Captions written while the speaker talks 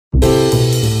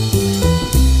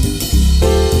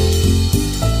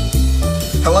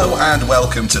Hello and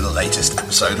welcome to the latest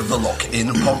episode of the Lock-In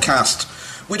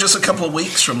podcast. We're just a couple of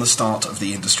weeks from the start of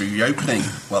the industry reopening,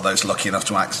 well, those lucky enough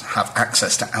to have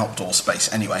access to outdoor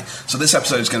space anyway. So this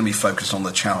episode is going to be focused on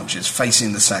the challenges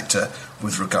facing the sector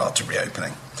with regard to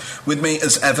reopening. With me,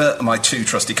 as ever, are my two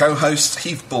trusty co-hosts,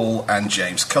 Heath Ball and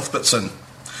James Cuthbertson.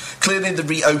 Clearly, the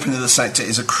reopening of the sector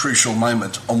is a crucial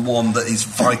moment, and one that is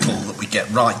vital that we get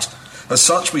right. As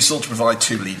such, we sought to provide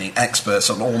two leading experts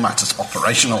on all matters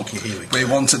operational. We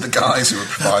wanted the guys who would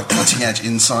provide cutting-edge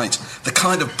insight, the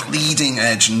kind of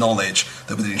bleeding-edge knowledge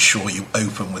that would ensure you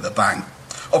open with a bang.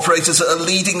 Operators that are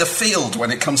leading the field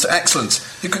when it comes to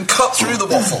excellence, who can cut through the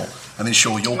waffle and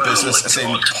ensure your business is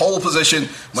in pole position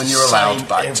when you're allowed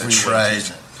back to trade.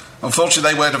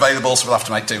 Unfortunately, they weren't available, so we'll have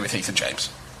to make do with Heath and James.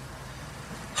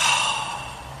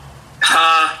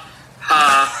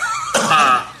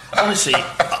 Honestly,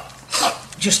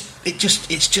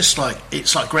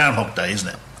 it's like Groundhog Day, isn't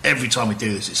it? Every time we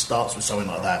do this, it starts with something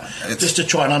like that, just to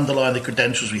try and underline the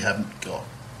credentials we haven't got.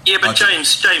 Yeah, but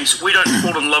James, we don't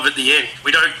fall in love at the end.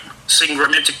 We don't sing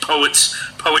romantic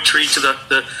poetry to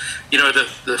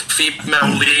the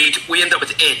female lead. We end up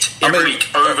with it every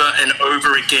week, over and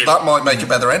over again. That might make a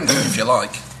better ending, if you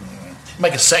like.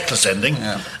 Make a sexless ending.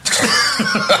 Yeah.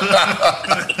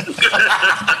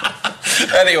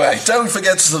 Anyway, don't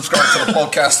forget to subscribe to the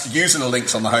podcast using the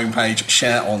links on the homepage,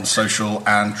 share on social,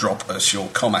 and drop us your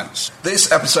comments.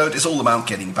 This episode is all about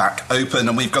getting back open,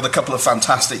 and we've got a couple of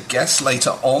fantastic guests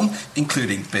later on,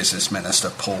 including Business Minister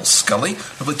Paul Scully,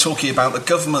 who will be talking about the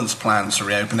government's plans for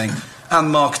reopening, and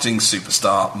marketing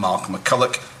superstar Mark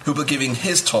McCulloch, who will be giving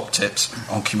his top tips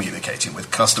on communicating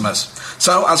with customers.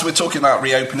 So, as we're talking about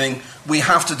reopening, we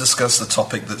have to discuss the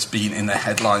topic that's been in the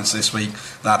headlines this week,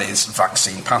 that is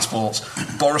vaccine passports.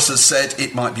 Boris has said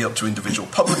it might be up to individual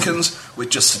publicans,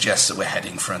 which just suggests that we're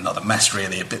heading for another mess,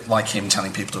 really, a bit like him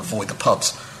telling people to avoid the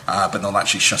pubs, but not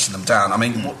actually shutting them down. I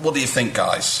mean, what do you think,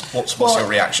 guys? What's your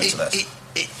reaction to this?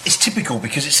 It's typical,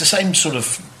 because it's the same sort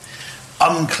of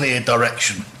unclear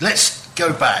direction. Let's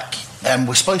go back, and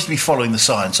we're supposed to be following the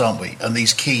science, aren't we, and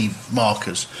these key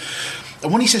markers.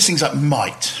 And when he says things like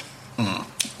might,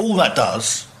 all that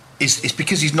does is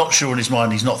because he's not sure in his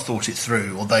mind, he's not thought it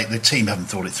through, or the team haven't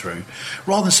thought it through,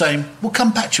 rather than saying, we'll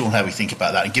come back to you on how we think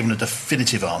about that and give them a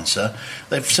definitive answer.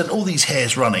 They've sent all these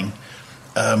hairs running,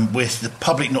 with the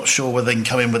public not sure whether they can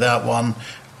come in without one,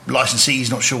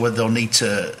 licensees not sure whether they'll need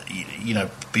to,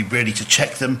 be ready to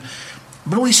check them.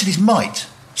 But all he said is might.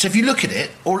 So if you look at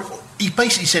it, or he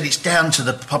basically said it's down to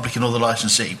the publican or the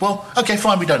licensee. Well, okay,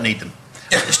 fine, we don't need them.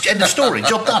 End of story,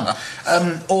 job done.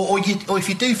 Or if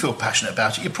you do feel passionate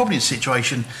about it, you're probably in a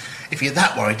situation, if you're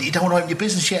that worried, that you don't want to open your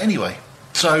business yet anyway.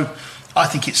 So I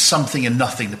think it's something and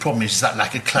nothing. The problem is that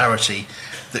lack of clarity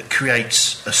that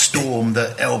creates a storm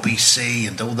that LBC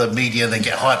and all the media then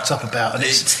get hyped up about, and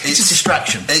it's a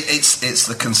distraction. It's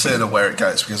the concern of where it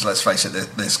goes, because let's face it,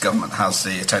 this government has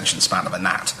the attention span of a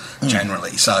gnat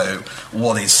generally. So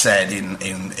what is said in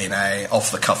a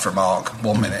off the cuff remark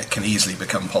 1 minute can easily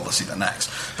become policy the next.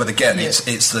 But again,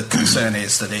 it's the concern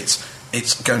is that it's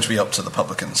going to be up to the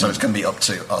publican, so it's going to be up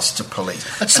to us to police.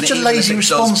 That's such a lazy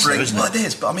response, isn't it? Well, it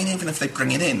is, but I mean, even if they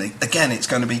bring it in, again, it's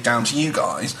going to be down to you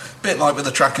guys, a bit like with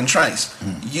the track and trace.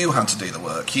 You had to do the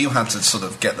work. You had to sort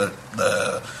of get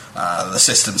the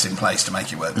systems in place to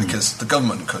make it work, because the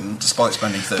government couldn't, despite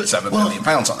spending £37 million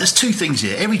on it. There's two things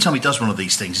here. Every time he does one of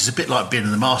these things, it's a bit like being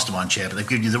in the mastermind chair, but they've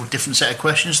given you the different set of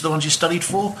questions to the ones you studied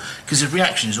for, because the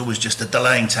reaction is always just a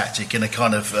delaying tactic and a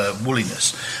kind of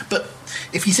woolliness. But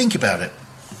if you think about it,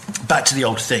 back to the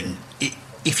old thing,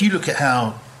 if you look at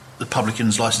how the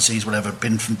publicans, licensees, whatever, have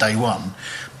been from day one,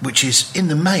 which is, in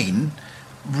the main,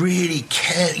 really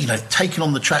taken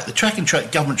on the track and trace,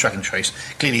 government track and trace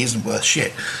clearly isn't worth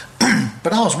shit.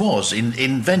 But ours was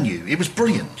in venue. It was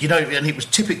brilliant, and it was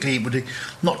typically, it would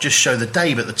not just show the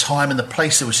day, but the time and the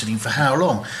place they were sitting for how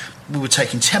long. We were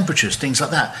taking temperatures, things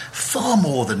like that, far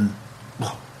more than,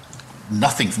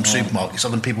 nothing from supermarkets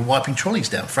other than people wiping trolleys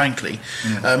down, frankly.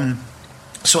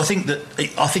 So I think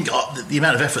the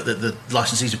amount of effort that the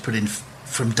licensees have put in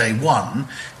from day one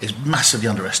is massively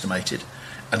underestimated,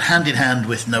 and hand in hand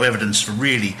with no evidence for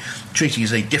really treating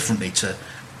us any differently to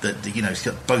it's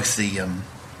got both the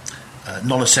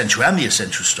non-essential and the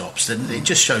essential stops, then it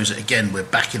just shows that, again, we're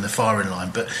back in the firing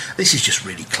line. But this is just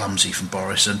really clumsy from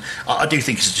Boris, and I do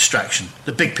think it's a distraction.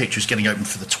 The big picture is getting open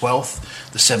for the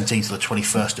 12th, the 17th or the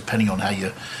 21st, depending on how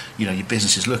your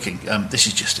business is looking. This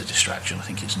is just a distraction. I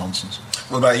think it's nonsense.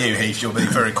 What about you, Heath? You're being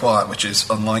very quiet, which is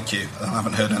unlike you. I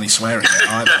haven't heard any swearing yet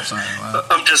either. So,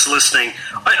 I'm just listening.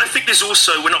 I think there's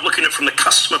also, we're not looking at it from the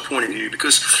customer point of view,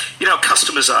 because how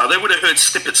customers are. They would have heard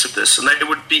snippets of this, and they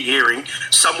would be hearing,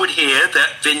 some would hear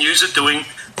that venues are doing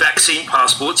vaccine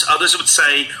passports. Others would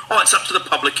say, it's up to the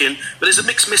publican. But there's a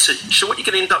mixed message. So what you're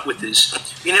going to end up with is,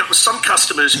 some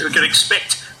customers who are going to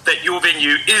expect that your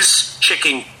venue is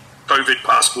checking COVID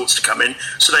passports to come in,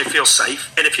 so they feel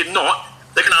safe. And if you're not,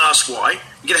 they're going to ask why.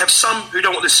 You're going to have some who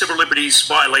don't want their civil liberties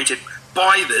violated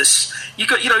by this. You've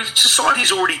got,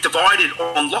 society's already divided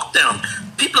on lockdown.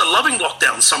 People are loving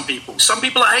lockdown, some people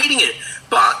are hating it.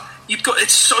 But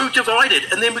it's so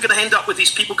divided, and then we're going to end up with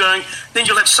these people going. Then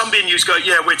you'll have some venues go,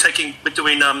 we're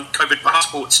doing COVID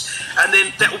passports, and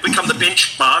then that will become the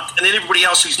benchmark, and then everybody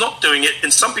else who's not doing it,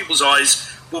 in some people's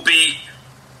eyes, will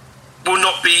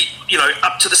not be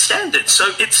up to the standard. So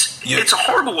it's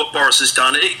horrible what Boris has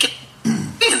done.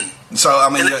 So I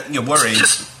mean, you're worried.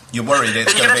 You're worried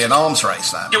it's going to be an arms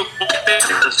race then.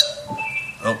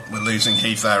 Oh, we're losing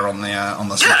Heath there on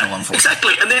the signal, unfortunately.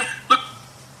 Exactly, and then look.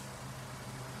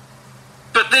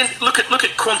 But then look at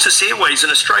Qantas Airways in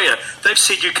Australia. They've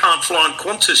said you can't fly on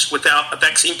Qantas without a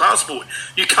vaccine passport.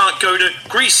 You can't go to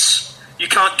Greece. You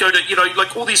can't go to,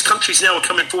 all these countries now are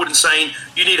coming forward and saying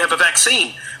you need to have a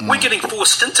vaccine. We're getting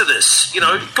forced into this.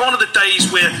 Gone are the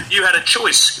days where you had a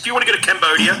choice. If you want to go to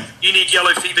Cambodia, you need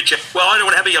yellow fever jab. Well, I don't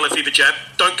want to have a yellow fever jab.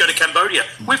 Don't go to Cambodia.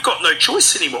 We've got no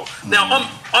choice anymore. Now,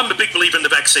 I'm a big believer in the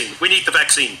vaccine. We need the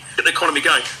vaccine, get the economy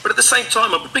going. But at the same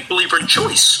time, I'm a big believer in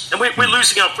choice. And we're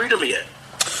losing our freedom here.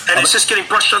 And it's just getting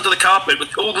brushed under the carpet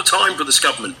all the time for this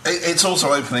government. It's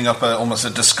also opening up almost a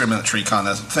discriminatory kind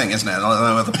of thing, isn't it? And I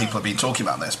know other people have been talking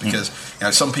about this because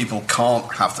some people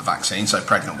can't have the vaccine, so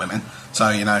pregnant women. So,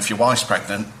 if your wife's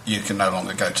pregnant, you can no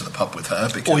longer go to the pub with her.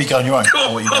 Because, or you go on your own.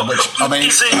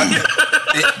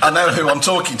 I know who I'm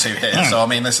talking to here, so,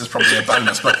 this is probably a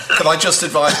bonus. But could I just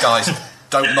advise, guys,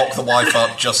 don't knock the wife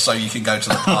up just so you can go to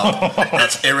the pub.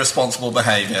 That's irresponsible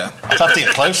behaviour. I'd have to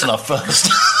get close enough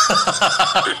first.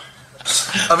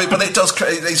 But it does.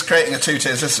 He's creating a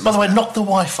two-tier system. By the way, knock the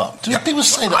wife up. Do people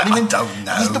say that? I don't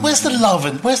know. Where's the love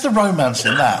and where's the romance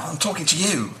in that? I'm talking to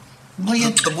you. Well,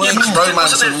 the word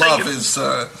romance and love is.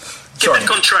 Get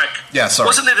back on track. Yeah, sorry.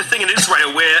 Wasn't there the thing in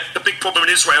Israel where the big problem in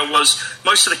Israel was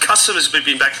most of the customers had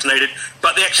been vaccinated,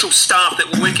 but the actual staff that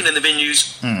were working in the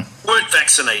venues weren't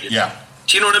vaccinated? Yeah.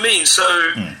 Do you know what I mean? So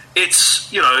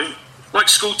it's, like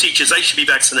school teachers, they should be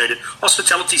vaccinated.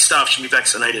 Hospitality staff should be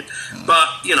vaccinated. But,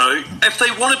 if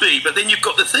they want to be, but then you've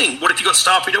got the thing. What if you've got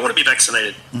staff who don't want to be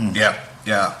vaccinated? Yeah.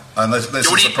 And this is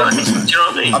the problem. Do you know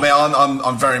what I mean?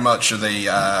 I'm very much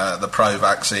the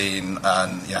pro-vaccine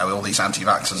and, all these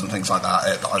anti-vaxxers and things like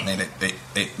that.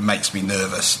 It makes me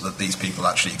nervous that these people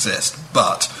actually exist.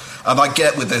 But... And I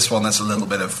get with this one, there's a little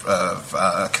bit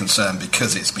of concern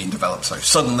because it's been developed so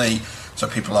suddenly, so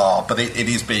people are, but it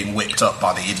is being whipped up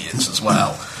by the idiots as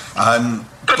well.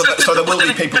 So there will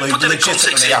be people who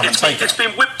legitimately haven't taken it. It's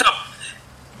been whipped up.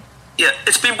 Yeah,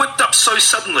 it's been whipped up so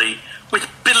suddenly with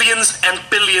billions and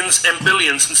billions and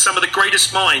billions and some of the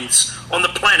greatest minds on the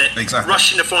planet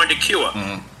rushing to find a cure.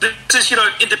 This is,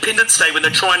 Independence Day when they're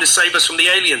trying to save us from the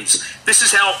aliens. This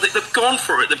is how they've gone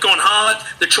for it. They've gone hard.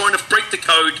 They're trying to break the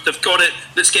code. They've got it.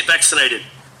 Let's get vaccinated.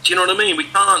 Do you know what I mean? We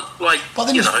can't,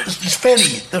 there's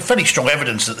fairly strong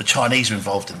evidence that the Chinese are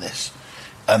involved in this.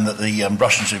 And that the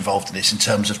Russians are involved in this in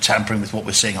terms of tampering with what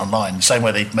we're seeing online. The same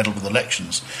way they've meddled with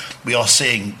elections. We are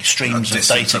seeing streams of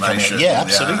data coming in. Yeah,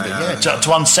 absolutely.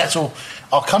 To unsettle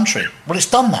our country. Well, it's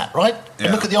done that, right? Yeah.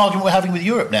 And look at the argument we're having with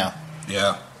Europe now.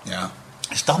 Yeah.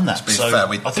 It's done that. To be fair,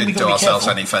 we didn't do ourselves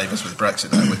any favours with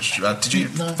Brexit, though. Which did you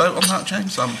vote on that,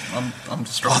 James? I'm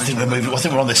struggling. I think we're moving. I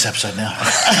think we're on this episode now.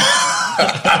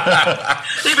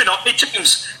 Even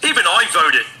I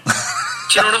voted.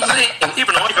 Do you know what I'm saying?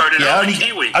 Even I voted only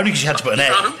Kiwi. Only because you had to put an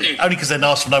X. Only because they're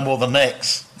asked for no more than an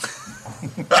X.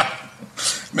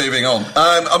 Moving on.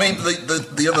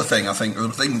 The other thing, I think,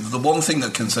 the one thing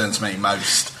that concerns me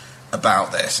most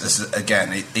about this is,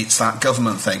 again, it's that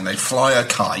government thing. They fly a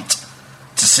kite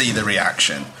to see the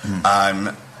reaction,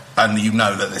 and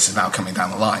that this is now coming down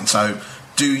the line. So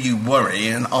do you worry,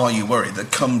 and are you worried,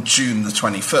 that come June the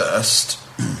 21st,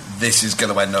 this is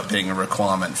going to end up being a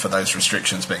requirement for those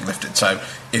restrictions being lifted. So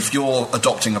if you're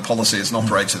adopting a policy as an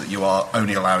operator that you are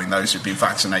only allowing those who've been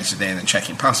vaccinated in and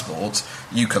checking passports,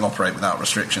 you can operate without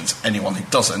restrictions. Anyone who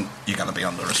doesn't, you're going to be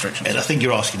under restrictions. And I think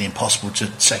you're asking the impossible to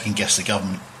second-guess the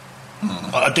government.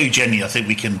 I do genuinely. I think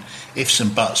we can, ifs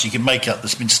and buts, you can make up.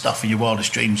 There's been stuff in your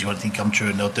wildest dreams you want to think come true,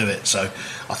 and they'll do it. So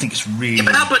I think it's really.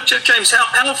 Yeah, but James,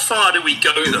 how far do we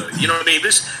go though? You know what I mean?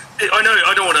 I know.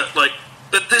 I don't want to like.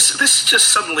 But this just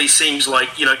suddenly seems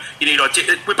like, you need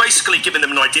we're basically giving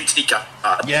them an identity card,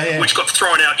 which got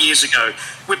thrown out years ago.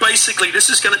 We're basically this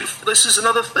is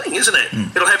another thing, isn't it?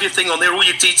 It'll have your thing on there, all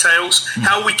your details.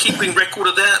 How are we keeping record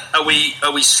of that? Are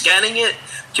we scanning it?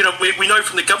 We know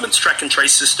from the government's track and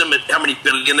trace system how many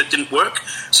billion it didn't work.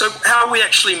 So how are we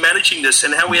actually managing this,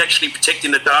 and how are we actually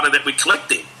protecting the data that we're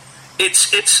collecting?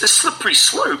 It's a slippery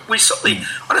slope. We suddenly,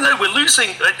 I don't know, we're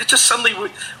losing. It just suddenly,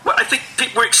 I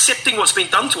think we're accepting what's been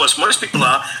done to us. Most people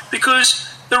are, because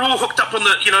they're all hooked up on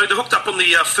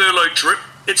the furlough drip.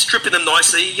 It's dripping them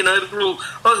nicely. They're all,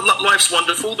 life's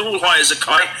wonderful. They're all high as a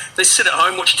kite. They sit at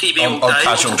home, watch TV all day. On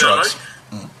casual drugs.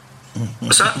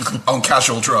 What's that? On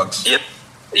casual drugs. Yep.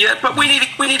 Yeah, but we need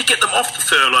to get them off the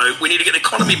furlough. We need to get the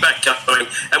economy back going,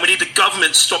 and we need the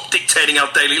government to stop dictating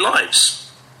our daily lives.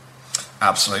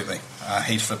 Absolutely.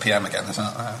 Heat for PM again, isn't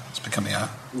it? It's becoming a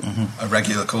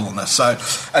regular coolness. So,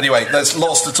 anyway, there's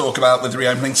lots to talk about with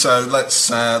reopening, so let's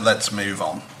move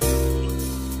on.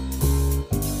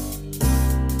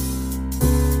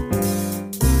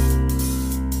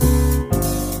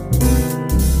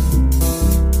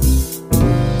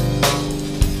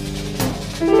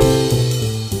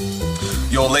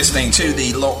 You're listening to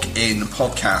the Lock-In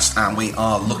podcast, and we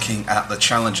are looking at the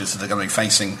challenges that are going to be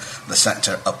facing the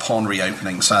sector upon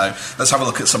reopening. So let's have a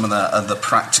look at some of the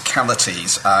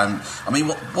practicalities.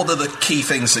 What are the key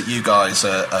things that you guys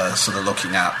are sort of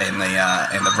looking at in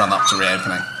the run-up to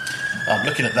reopening? I'm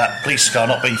looking at that police car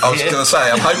not being here. I was going to say,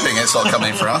 I'm hoping it's not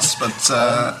coming for us, but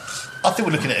I think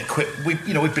we're looking at equipment.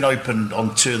 We've been open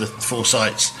on 2 of the 4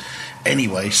 sites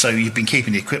anyway, so you've been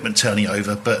keeping the equipment turning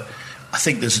over, but I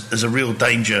think there's a real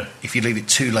danger if you leave it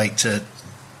too late to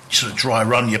sort of dry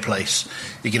run your place.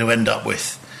 You're going to end up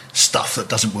with stuff that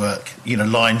doesn't work,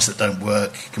 lines that don't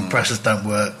work, compressors don't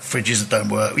work, fridges that don't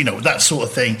work, that sort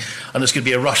of thing. And there's going to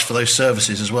be a rush for those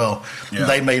services as well. Yeah.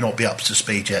 They may not be up to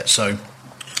speed yet. So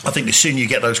I think the sooner you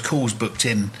get those calls booked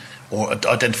in or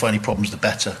identify any problems, the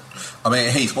better. I mean,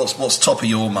 Heath, what's top of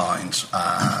your mind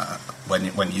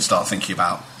when you start thinking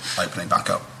about opening back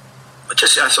up? I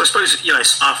suppose,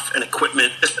 staff and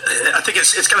equipment. I think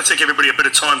it's going to take everybody a bit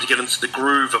of time to get into the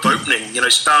groove of opening.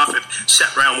 Staff have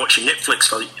sat around watching Netflix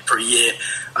for a year.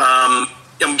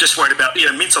 I'm just worried about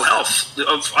mental health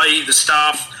i.e. the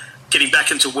staff getting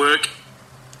back into work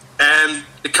and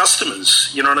the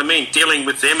customers. You know what I mean? Dealing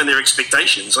with them and their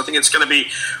expectations. I think it's going to be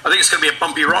a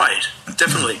bumpy ride.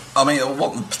 Definitely. I mean,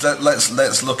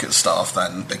 let's look at staff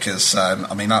then, because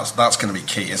that's going to be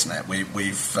key, isn't it?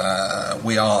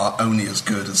 We are only as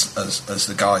good as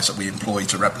the guys that we employ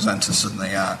to represent us in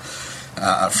the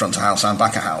front of house and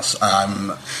back of house.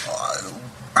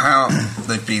 How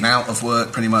they've been out of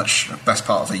work pretty much the best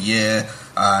part of a year.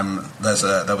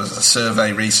 There was a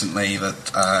survey recently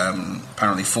that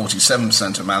apparently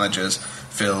 47% of managers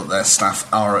feel their staff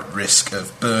are at risk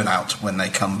of burnout when they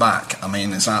come back. I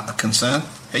mean, is that a concern,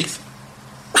 Heath?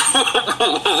 Wait.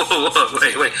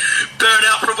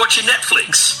 Burnout from watching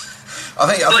Netflix?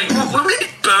 I think what really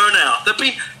burnout? They've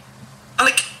been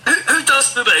who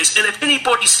does this? And if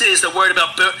anybody says they're worried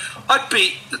about I'd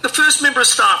be the first member of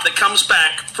staff that comes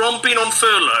back from being on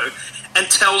furlough and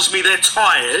tells me they're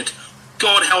tired.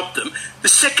 God help them. The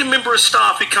second member of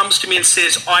staff who comes to me and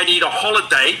says, I need a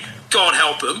holiday, God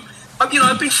help them. I've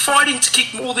been fighting to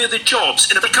keep all the other jobs,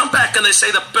 and if they come back and they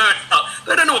say they're burnt out,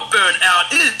 they don't know what burnt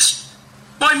out is.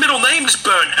 My middle name is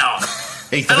burnt out.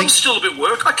 I'm still a bit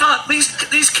work. I can't.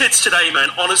 These kids today, man,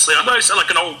 honestly, I know I sound like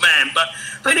an old man, but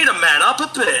they need to man up a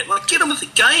bit. Get them with the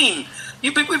game.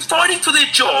 We're fighting for their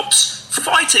jobs,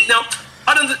 fighting. Now,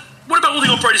 what about all the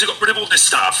operators who got rid of all this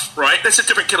stuff, right? That's a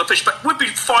different kettle of fish. But we've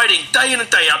been fighting day in and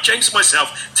day out, James and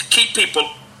myself, to keep people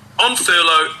on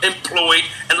furlough, employed,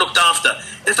 and looked after.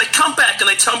 And if they come back and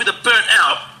they tell me they're burnt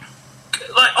out,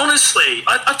 honestly,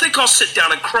 I think I'll sit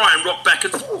down and cry and rock back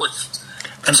and forth.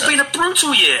 It's been a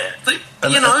brutal year,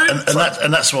 and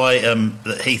that's why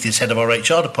Heath is head of our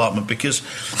HR department, because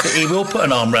he will put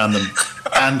an arm around them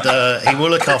and he will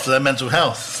look after their mental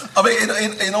health. I mean,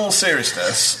 in all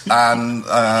seriousness, and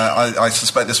I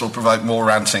suspect this will provoke more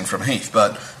ranting from Heath,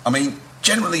 but I mean,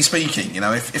 generally speaking,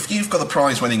 if you've got a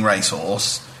prize-winning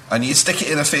racehorse and you stick it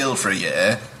in a field for a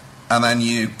year, and then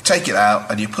you take it out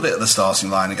and you put it at the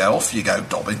starting line and go, off you go,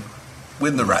 Dobbin,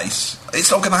 win the race. It's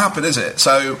not going to happen, is it?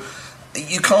 So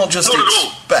you can't just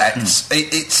expect.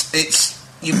 It's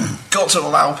you've got to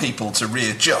allow people to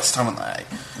readjust, haven't they?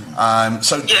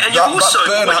 So yeah, and that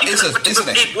burnout isn't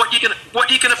it? What you're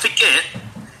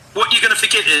going to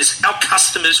forget is our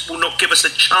customers will not give us a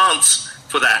chance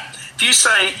for that. If you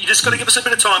say you just got to give us a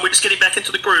bit of time, we're just getting back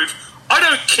into the groove. I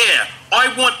don't care. I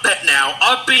want that now.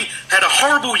 I've had a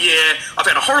horrible year.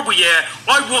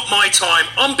 I want my time.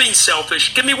 I'm being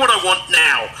selfish. Give me what I want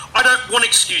now. I don't want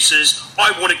excuses.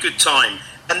 I want a good time.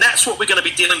 And that's what we're going to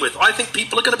be dealing with. I think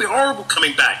people are going to be horrible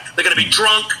coming back. They're going to be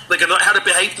drunk. They're going to know how to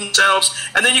behave themselves.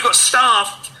 And then you've got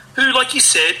staff who, like you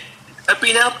said, have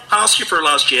been out past you for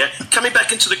last year, coming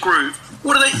back into the groove.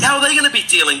 How are they going to be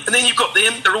dealing? And then you've got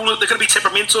them. They're going to be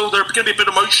temperamental. They're going to be a bit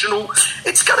emotional.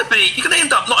 It's going to be. You're going to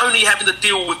end up not only having to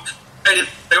deal with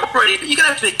they're operating, but you're going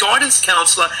to have to be a guidance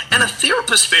counsellor and a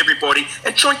therapist for everybody,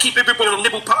 and try and keep everybody on a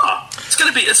level par. It's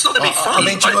not going to be fun. I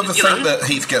mean, do you ever think that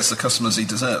Heath gets the customers he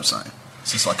deserves? Though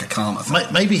it's just like a karma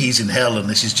thing. Maybe he's in hell, and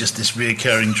this is just this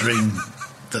reoccurring dream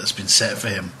that's been set for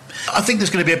him. I think there's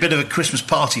going to be a bit of a Christmas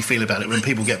party feel about it when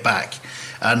people get back.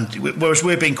 And whereas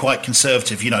we're being quite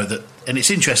conservative, and it's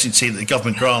interesting to see that the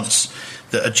government grants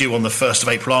that are due on the 1st of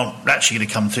April aren't actually going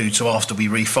to come through till after we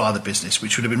refire the business,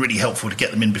 which would have been really helpful to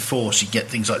get them in before, so you get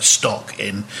things like stock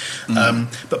in.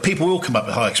 But people will come up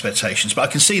with high expectations. But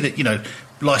I can see that,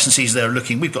 licensees there are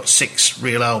looking, we've got 6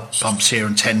 real ale pumps here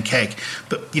and 10 keg,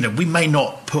 but, we may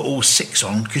not put all 6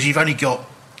 on because you've only got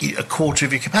a quarter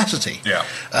of your capacity,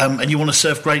 and you want to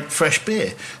serve great fresh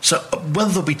beer. So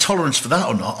whether there'll be tolerance for that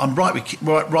or not, I'm right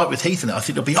with Heath in it. I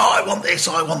think there'll be, I want this,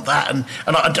 I want that, and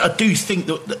I do think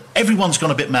that everyone's gone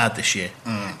a bit mad this year.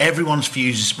 Everyone's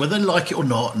fuses, whether they like it or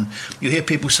not, and you hear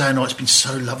people saying, it's been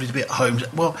so lovely to be at home.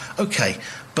 Well, okay,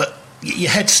 but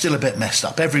your head's still a bit messed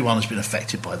up. Everyone has been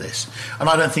affected by this, and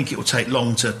I don't think it will take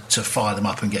long to fire them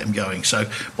up and get them going. So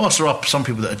whilst there are some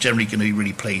people that are generally going to be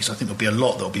really pleased, I think there'll be a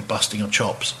lot that will be busting on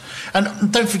chops.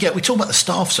 And don't forget, we talk about the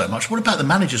staff so much. What about the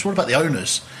managers? What about the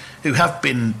owners who have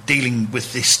been dealing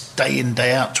with this day in,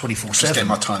 day out, 24/7? Just get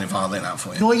my tiny violin out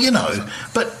for you. Well,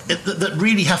 but that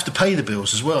really have to pay the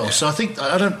bills as well. Yeah. So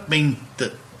I don't mean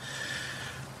that.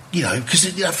 Because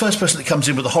the first person that comes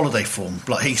in with a holiday form,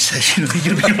 like he says, you're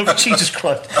going to be like, Jesus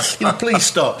Christ, please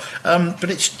stop. But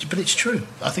it's true.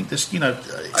 I think there's, we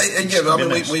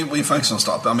focus on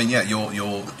stuff. But I mean, your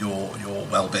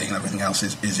well-being and everything else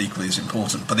is equally as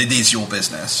important. But it is your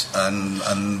business, and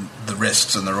the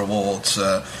risks and the rewards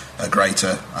are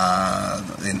greater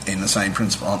in the same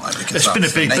principle, aren't they? Because but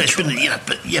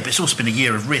it's also been a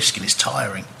year of risk, and it's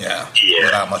tiring. Yeah.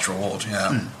 Without much reward.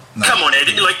 Yeah. No. Come on, Ed.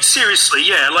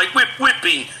 Seriously, we've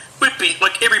been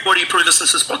like everybody who probably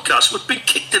listens to this podcast. We've been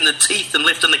kicked in the teeth and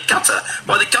left in the gutter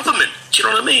by the government. Do you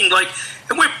know what I mean?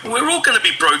 And we're all going to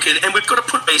be broken, and we've got to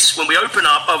put this when we open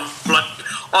up.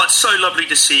 It's so lovely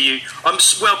to see you. I'm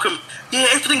welcome. Yeah,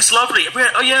 everything's lovely.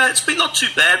 It's been not too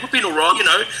bad. We've been all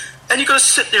right, And you've got to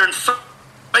sit there and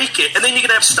fake it, and then you're going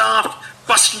to have staff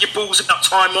busting your balls about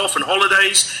time off and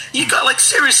holidays. You got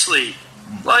seriously,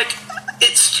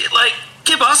 it's like.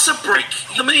 Give us a break.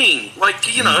 I mean,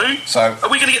 So, are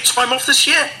we going to get time off this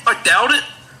year? I doubt it.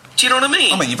 Do you know what I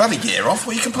mean? I mean, you've had a year off.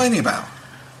 What are you complaining about?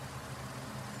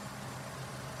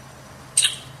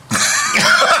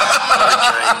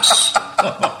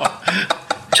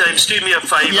 James, do me a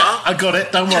favour. Yeah, I got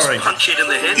it. Don't worry. Just punch it in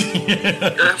the head.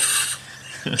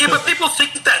 But people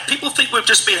think that. People think we've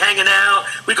just been hanging out.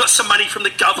 We've got some money from the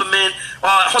government,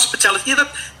 hospitality.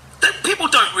 People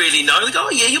don't really know. They go,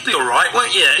 you'll be all right,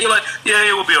 won't you? You're like,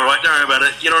 we'll be all right, don't worry about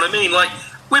it. You know what I mean?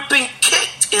 We've been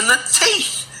kicked in the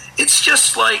teeth. It's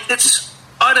just I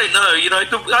don't know,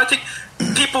 I think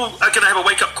people are going to have a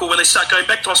wake-up call when they start going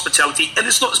back to hospitality, and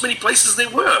there's not as many places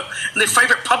there were. And their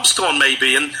favourite pub's gone,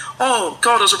 maybe, and, oh,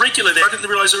 God, I was a regular there. I didn't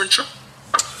realise they were in trouble.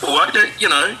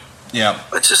 Yeah.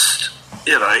 It's just,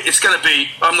 it's going to be,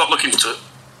 I'm not looking to it.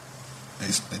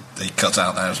 He cut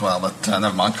out there as well, but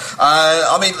never mind.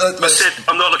 I said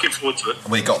I'm not looking forward to it.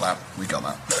 We got that.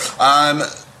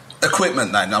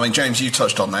 Equipment, then. I mean, James, you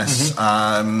touched on this.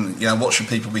 What should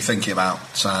people be thinking about?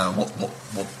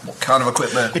 What kind of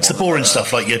equipment? It's the boring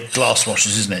stuff, like your glass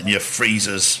washers, isn't it? And your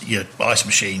freezers, your ice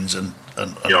machines, and all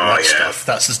that stuff.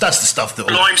 That's the stuff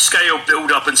that lime scale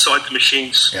build up inside the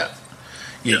machines. Yeah.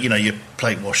 Your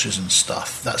plate washers and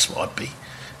stuff. That's what I'd be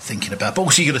thinking about. But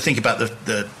also, you got to think about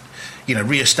the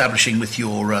re-establishing with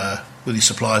your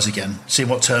suppliers again, seeing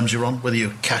what terms you're on, whether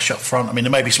you're cash up front. I mean,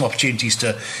 there may be some opportunities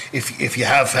to, if you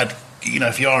have had,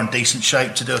 if you are in decent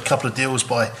shape, to do a couple of deals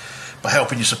by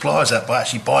helping your suppliers out by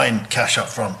actually buying cash up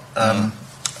front.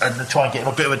 try and get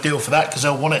them a bit of a deal for that because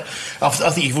they'll want it. I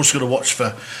think you've also got to watch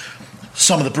for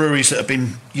some of the breweries that have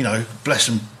been, bless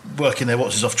them, working their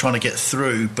watches off trying to get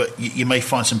through, but you may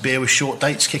find some beer with short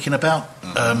dates kicking about.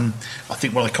 I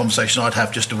think one of the conversations I'd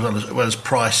have just as well as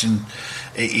pricing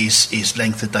is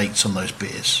length of dates on those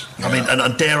beers. Yeah. I mean,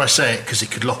 and dare I say it, because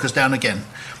it could lock us down again.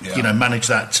 Yeah. Manage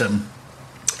that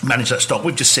stock.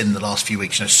 We've just seen in the last few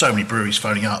weeks, so many breweries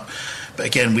phoning up, but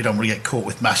again, we don't want to get caught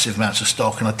with massive amounts of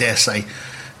stock, and I dare say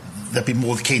they'd be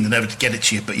more keen than ever to get it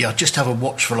to you. But just have a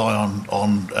watchful eye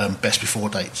on best before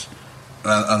dates.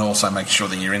 And also making sure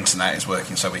that your internet is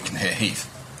working so we can hear Heath.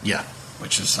 Yeah.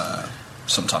 Which is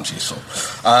sometimes useful.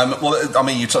 Well, I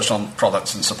mean, you touched on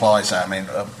products and supplies there. I mean,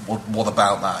 what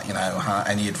about that?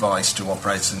 Any advice to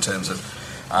operators in terms of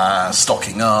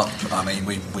stocking up? I mean,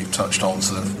 we've touched on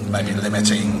sort of maybe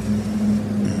limiting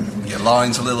your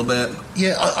lines a little bit.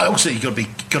 Yeah, I also you've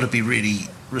got to be really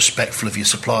respectful of your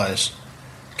suppliers,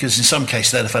 because in some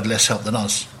cases they'd have had less help than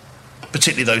us,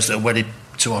 particularly those that are wedded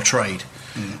to our trade.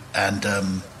 And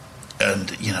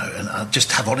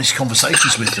just have honest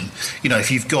conversations with them. If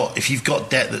you've got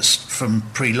debt that's from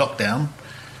pre-lockdown,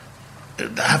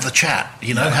 have the chat.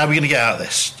 How are we going to get out of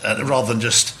this? Rather than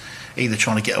just either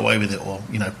trying to get away with it or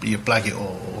you blag it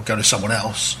or go to someone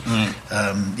else.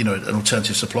 An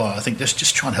alternative supplier. I think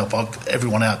just try and help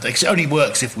everyone out. Because it only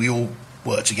works if we all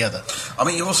work together. I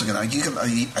mean, you're also are you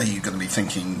going to be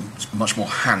thinking much more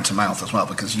hand to mouth as well?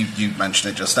 Because you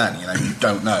mentioned it just then. You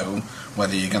don't know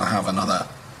whether you're going to have another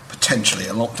potentially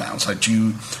a lockdown. So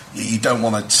you don't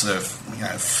want to sort of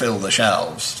fill the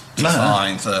shelves to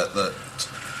find that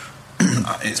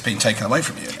it's been taken away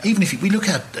from you. Even if we look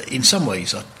at, in some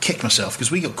ways, I kick myself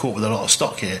because we got caught with a lot of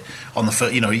stock here on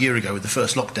the a year ago with the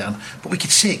first lockdown, but we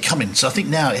could see it coming. So I think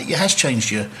now it has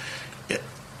changed your.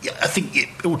 I think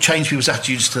it will change people's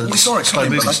attitudes to slow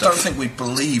moving but stuff. I don't think we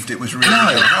believed it was really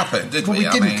going to happen, did we? Well, we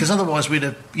didn't, because otherwise we'd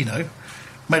have,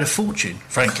 made a fortune,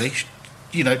 frankly.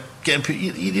 Getting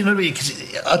people,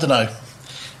 because I don't know,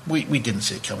 we didn't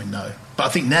see it coming, no. But I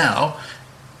think now,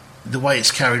 the way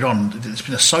it's carried on, it's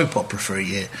been a soap opera for a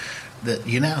year, that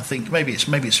you now think maybe it's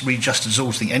readjusted as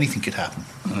always think anything could happen.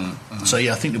 Mm-hmm. So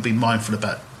I think we'll be mindful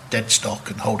about dead stock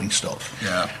and holding stock.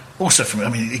 Yeah. Also,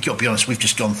 you've got to be honest, we've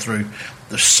just gone through,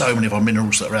 there's so many of our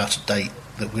minerals that are out of date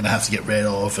that we're going to have to get rid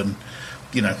of, and,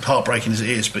 heartbreaking as it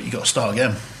is, but you've got to start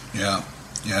again. Yeah.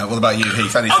 Yeah. What about you,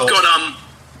 Heath? Any thoughts?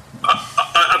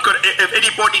 I've got, if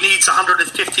anybody needs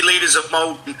 150 litres of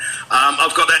Molden,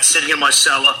 I've got that sitting in my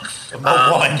cellar. Mulled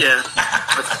wine? Yeah.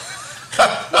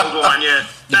 Mulled wine, yeah.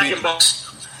 Back in box.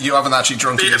 You haven't actually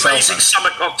drunk it yourself? Amazing summer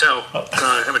cocktail. No,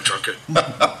 I haven't drunk it.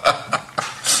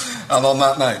 And on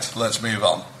that note, let's move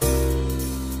on.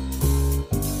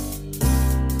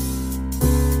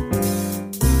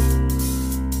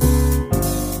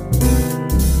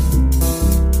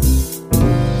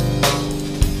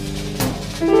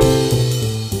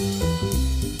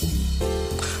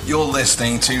 You're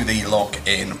listening to the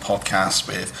Lock-In podcast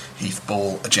with Heath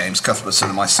Ball, James Cuthbertson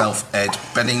and myself, Ed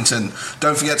Bennington.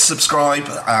 Don't forget to subscribe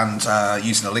and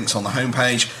using the links on the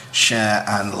homepage, share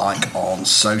and like on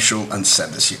social and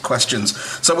send us your questions.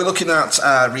 So we're looking at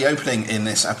reopening in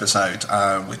this episode,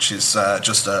 which is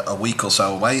just a week or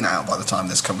so away now by the time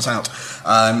this comes out.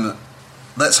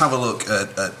 Let's have a look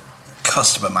at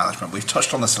customer management. We've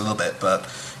touched on this a little bit, but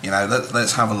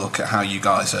let's have a look at how you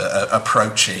guys are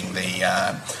approaching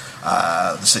the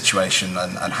situation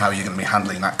and how you're going to be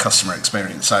handling that customer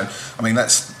experience. So, I mean,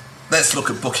 let's look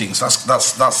at bookings. That's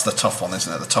the tough one,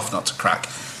 isn't it? The tough nut to crack,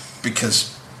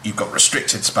 because you've got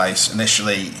restricted space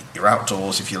initially. You're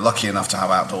outdoors. If you're lucky enough to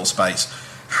have outdoor space,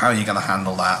 how are you going to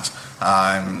handle that?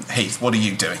 Heath, what are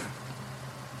you doing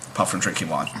apart from drinking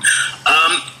wine?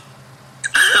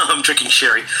 I'm drinking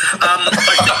sherry.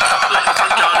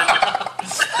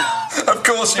 Of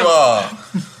course you are.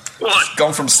 What? It's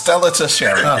gone from Stella to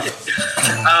sherry.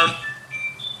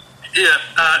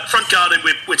 Front garden,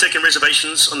 we're taking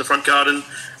reservations on the front garden.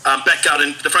 Back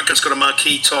garden, the front garden's got a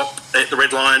marquee top at the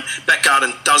Red Lion. Back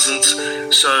garden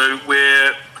doesn't. So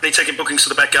we're taking bookings for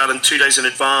the back garden 2 days in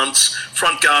advance.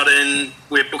 Front garden,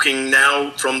 we're booking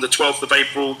now from the 12th of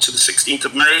April to the 16th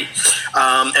of May.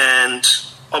 And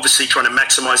obviously trying to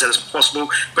maximise that as possible.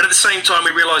 But at the same time,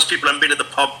 we realise people haven't been at the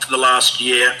pub for the last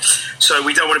year. So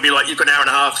we don't want to be like, you've got an hour and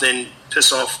a half, then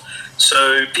piss off.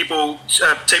 So people,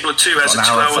 table of two has a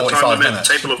 2-hour time limit.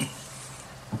 Table of...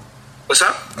 What's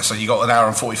that? So you got an hour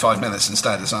and 45 minutes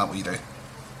instead, is that what you do?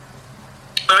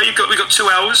 We've got 2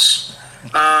 hours.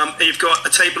 You've got a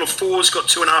table of 4's got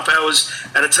 2.5 hours,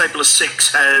 and a table of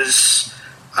 6 has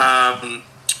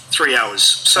 3 hours.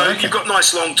 So You've got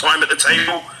nice long time at the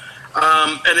table.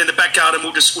 And in the back garden,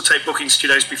 we'll take bookings 2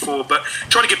 days before, but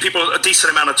trying to give people a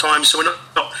decent amount of time so we're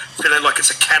not feeling like it's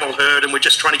a cattle herd and we're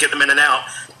just trying to get them in and out.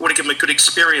 We want to give them a good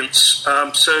experience.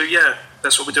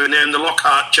 That's what we're doing there. In the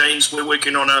Lockhart, James, we're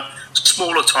working on a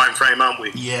smaller time frame, aren't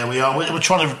we? Yeah, we are. We're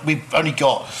trying to. We've only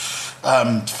got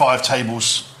 5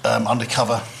 tables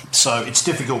undercover, so it's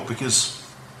difficult because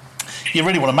you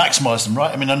really want to maximise them,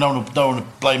 right? I mean, no one will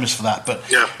blame us for that, but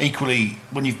equally,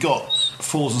 when you've got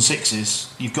 4s and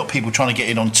 6s, you've got people trying to get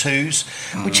in on 2s,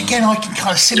 which again I can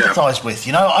kind of sympathise with.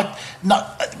 You know,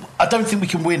 I don't think we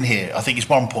can win here. I think it's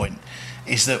one point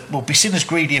is that we'll be seen as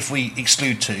greedy if we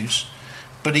exclude 2s.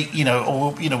 But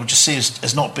we'll just see us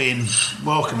as not being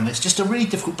welcome, and it's just a really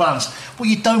difficult balance. What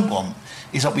you don't want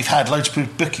is that we've had loads of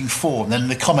people booking 4, and then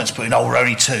the comments putting, "Oh, we're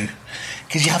only 2,"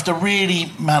 because you have to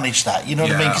really manage that. You know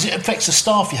what I mean? Because it affects the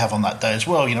staff you have on that day as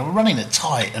well. You know, we're running it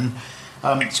tight, and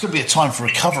it's going to be a time for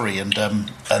recovery and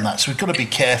that. So we've got to be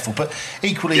careful, but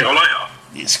equally,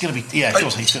 it's going to be. Yeah, of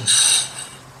course,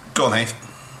 Heath. Go on, Heath.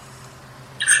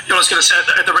 I was going to say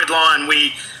at the Red Lion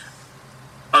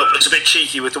I was a bit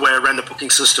cheeky with the way I ran the booking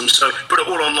system, so put it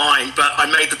all online, but I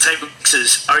made the table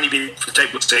 6s only be for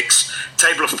table 6,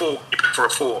 table of 4 for a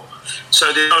 4.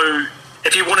 So there's no,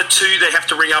 if you wanted 2, they have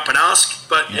to ring up and ask,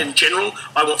 but in general,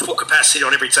 I want full capacity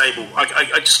on every table.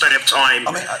 I just don't have time,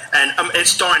 and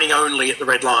it's dining only at the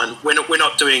Red Lion. We're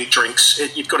not doing drinks.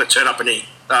 You've got to turn up and eat.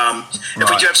 If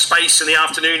we do have space in the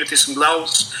afternoon, if there's some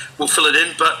lulls, we'll fill it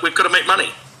in, but we've got to make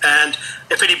money. And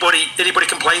if anybody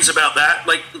complains about that,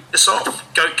 like, it's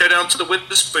off. Go down to the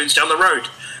Witherspoons down the road.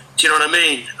 Do you know what I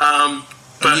mean?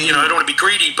 But I don't want to be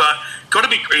greedy, but got to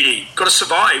be greedy. Got to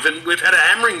survive, and we've had a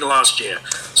hammering the last year.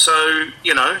 So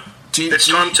it's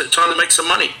time to make some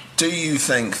money. Do you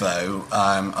think, though?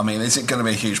 Is it going to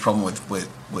be a huge problem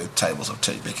with tables of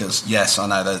 2? Because yes, I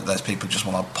know there's people who just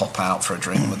want to pop out for a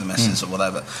drink with the missus or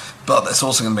whatever, but there's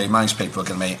also going to be most people are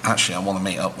going to be actually I want to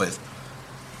meet up with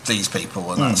these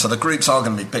people and that. So the groups are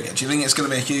going to be bigger. Do you think it's going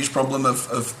to be a huge problem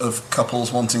of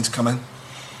couples wanting to come in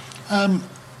on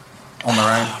their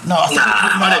own? No,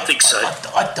 I don't think so.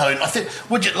 I don't. I think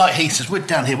we're just, like Heath says, we're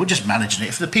down here, we're just managing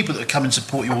it. For the people that come and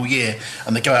support you all year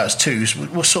and they go out as 2s,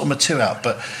 we'll sort them a 2 out.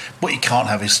 But what you can't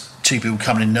have is 2 people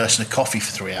coming in nursing a coffee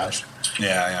for 3 hours.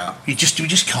 Yeah. We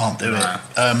just can't do it.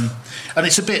 And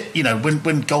it's a bit,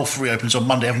 when golf reopens on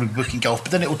Monday, everyone will be booking golf,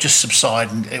 but then it will just subside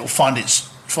and it will find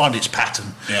its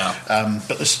pattern.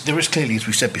 But there is clearly, as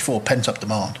we said before, pent-up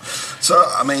demand. So,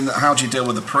 how do you deal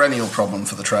with the perennial problem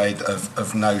for the trade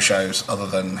of no-shows other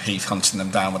than Heath hunting them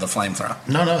down with a flamethrower?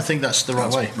 No, I think that's the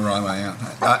right way. The right way,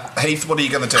 yeah. Heath, what are you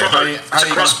going to do? It's a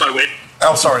crossbow, Ed.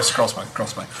 Oh, sorry, it's a crossbow.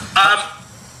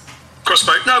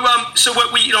 Crossbow. No, so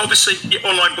we obviously, the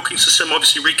online booking system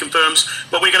obviously reconfirms,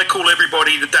 but we're going to call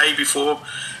everybody the day before,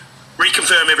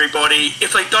 reconfirm everybody.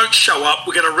 If they don't show up,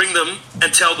 we're going to ring them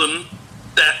and tell them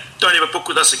that don't ever book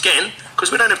with us again,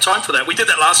 because we don't have time for that. We did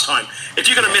that last time. If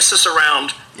you're going to mess us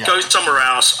around, go somewhere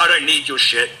else. I don't need your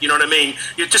shit. You know what I mean?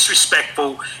 You're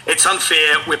disrespectful. It's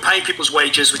unfair. We're paying people's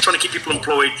wages. We're trying to keep people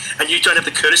employed, and you don't have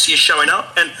the courtesy of showing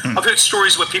up. And I've heard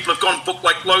stories where people have gone book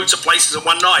like loads of places in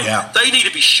one night. They need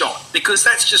to be shot, because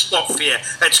that's just not fair.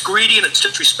 That's greedy and it's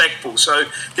disrespectful. So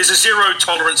there's a zero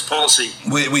tolerance policy.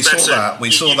 We saw that. We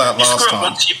saw that last time.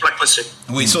 Once you're blacklisted.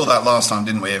 We saw that last time,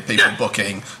 didn't we? Of people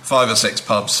booking 5 or 6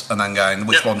 pubs and then going,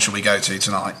 which one should we go to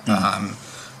tonight?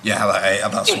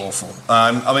 That's awful.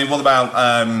 What about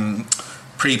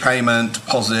prepayment,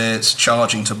 deposits,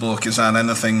 charging to book? Is that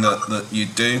anything that you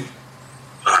do?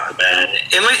 Oh, man.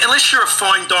 Unless you're a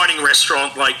fine dining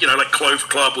restaurant like Clover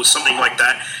Club or something like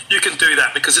that, you can do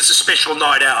that because it's a special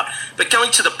night out. But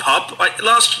going to the pub, like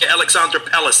last year, Alexandra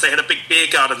Palace, they had a big beer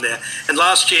garden there. And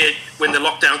last year, when the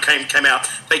lockdown came out,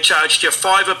 they charged you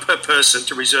 $5 per person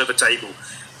to reserve a table.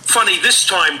 Funny, this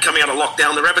time coming out of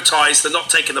lockdown, they're advertised they're not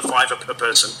taking the $5 per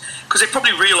person because they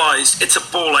probably realised it's a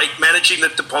ball ache managing the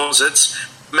deposits,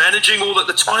 managing all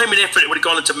the time and effort it would have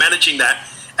gone into managing that.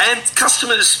 And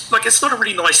customers, it's not a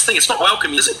really nice thing. It's not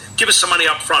welcoming, is it? Give us some money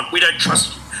up front. We don't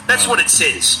trust you. That's what it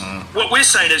says. What we're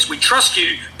saying is we trust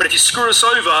you, but if you screw us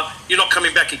over, you're not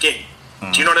coming back again.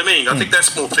 Do you know what I mean? I think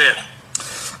that's more fair.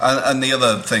 And the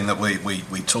other thing that we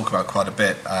talk about quite a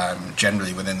bit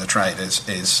generally within the trade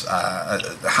is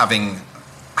having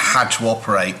had to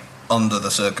operate under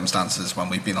the circumstances when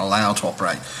we've been allowed to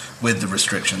operate with the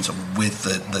restrictions and with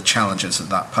the challenges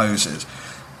that poses,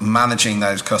 managing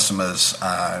those customers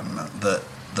that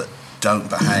don't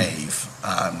behave,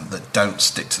 that don't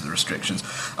stick to the restrictions.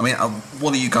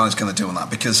 What are you guys going to do on that?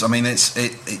 Because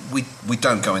we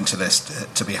don't go into this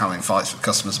to be having fights with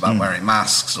customers about wearing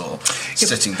masks or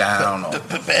sitting down.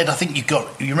 But Ed, I think you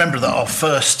remember that our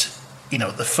first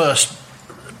the first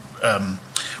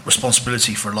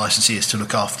responsibility for a licensee is to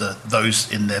look after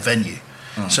those in their venue.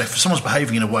 So if someone's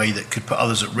behaving in a way that could put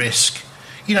others at risk,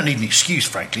 you don't need an excuse,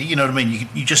 frankly. You know what I mean?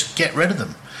 You just get rid of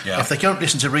them. Yeah. If they don't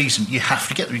listen to reason, you have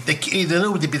to get them.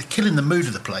 They'll either be killing the mood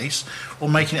of the place or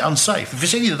making it unsafe. If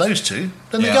it's either of those two,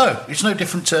 then they go. It's no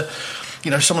different to,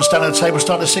 someone standing at the table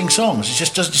starting to sing songs.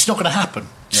 It's not going to happen.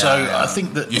 I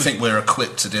think that... You think we're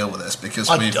equipped to deal with this because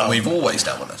we've always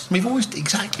dealt with this. We've always...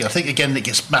 Exactly. I think, again, it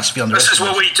gets massively underestimated. This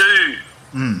is what we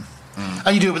do.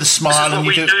 And you do it with a smile and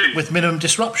you do it with minimum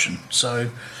disruption. So...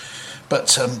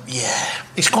 But,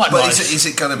 it's quite nice. But is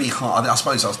it going to be hard? I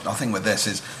suppose I think with this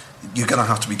is you're going to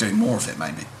have to be doing more of it,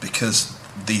 maybe, because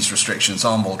these restrictions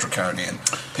are more draconian.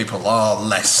 People are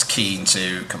less keen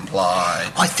to comply.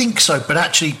 I think so, but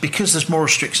actually, because there's more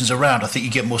restrictions around, I think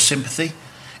you get more sympathy.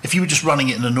 If you were just running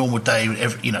it in a normal day,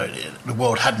 the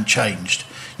world hadn't changed,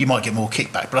 you might get more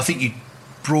kickback. But I think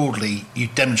you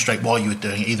demonstrate why you were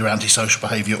doing it, either antisocial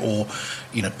behaviour or,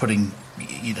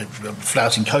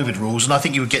 flouting COVID rules, and I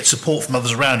think you would get support from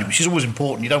others around you, which is always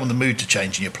important. You don't want the mood to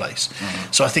change in your place.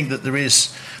 So I think that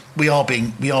we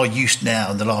are used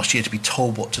now in the last year to be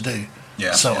told what to do.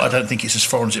 I don't think it's as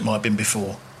foreign as it might have been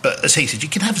before. But as he said, you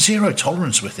can have zero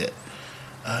tolerance with it.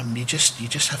 You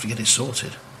just have to get it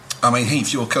sorted. I mean,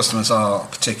 Heath, your customers are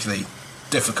particularly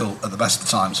difficult at the best of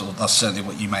times, or that's certainly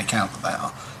what you make out that they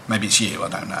are. Maybe it's you, I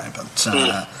don't know. But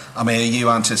I mean, are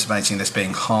you anticipating this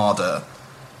being harder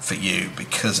for you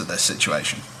because of this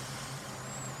situation?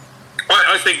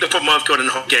 I think the problem I've got in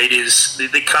Hotgate is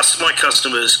my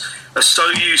customers are so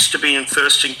used to being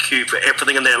first in queue for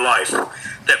everything in their life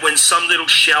that when some little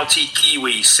shouty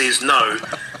Kiwi says no,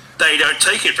 they don't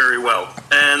take it very well.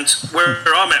 And where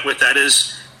I'm at with that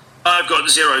is I've got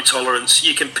zero tolerance.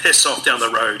 You can piss off down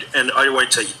the road and I won't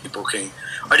take your booking.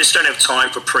 I just don't have time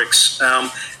for pricks.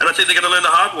 And I think they're going to learn the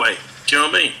hard way. Do you know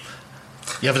what I mean?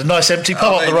 You have a nice empty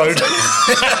pub up the road.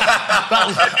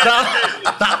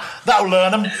 That'll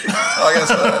learn them. I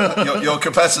guess your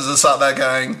competitors are sat there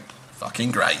going,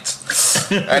 fucking great.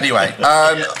 Anyway,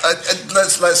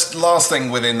 let's last thing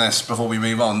within this before we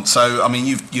move on. So, I mean,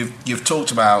 you've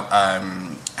talked about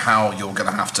how you're going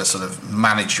to have to sort of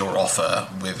manage your offer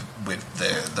with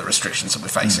the restrictions that we're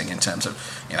facing in terms of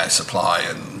supply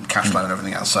and cash flow and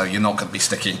everything else. So you're not going to be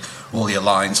sticking all your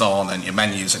lines on, and your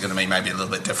menus are going to be maybe a little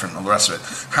bit different and all the rest of it.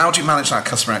 How do you manage that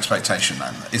customer expectation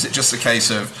then? Is it just a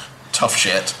case of tough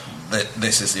shit? That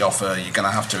this is the offer, you're going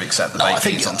to have to accept the baked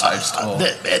beans on toast? Or?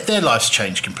 Their life's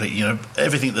changed completely.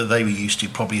 Everything that they were used to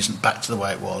probably isn't back to the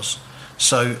way it was.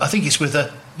 So I think it's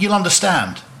you'll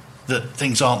understand that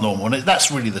things aren't normal, and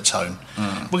that's really the tone.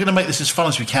 We're going to make this as fun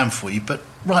as we can for you, but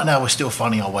right now we're still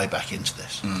finding our way back into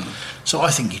this. So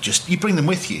I think you bring them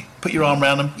with you, put your arm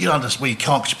around them. You understand, you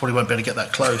can't because you probably won't be able to get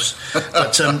that close,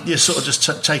 but you're sort of just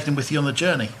taking them with you on the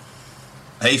journey.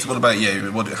 Heath, what about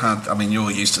you?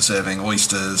 You're used to serving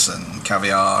oysters and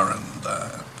caviar and the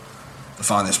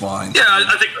finest wine. Yeah,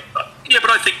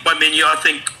 but I think my menu, up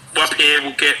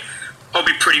here I'll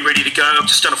be pretty ready to go. I've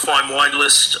just done a fine wine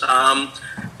list.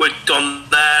 Worked on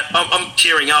that. I'm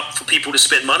gearing up for people to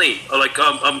spend money.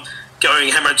 I'm going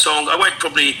hammer and tong. I won't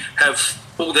probably have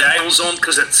all the ales on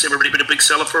because that's never really been a big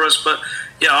seller for us. But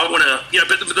yeah, I want to.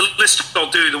 But the list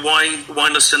I'll do, the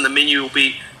wine list and the menu will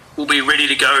be ready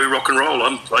to go, rock and roll.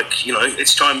 I'm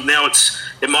it's time now. It's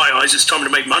in my eyes, it's time to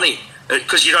make money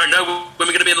because you don't know when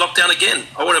we're going to be in lockdown again.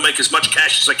 I want to make as much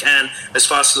cash as I can, as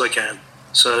fast as I can.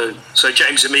 So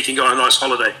James and me can go on a nice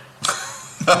holiday.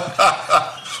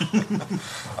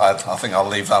 I think I'll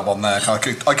leave that one there. I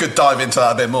could dive into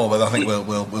that a bit more, but I think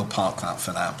we'll park that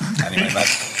for now. Anyway,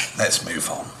 let's move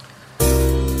on.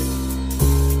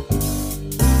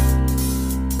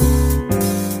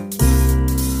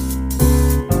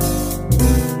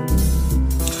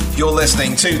 You're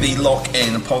listening to the Lock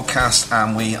In podcast,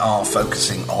 and we are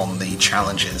focusing on the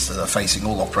challenges that are facing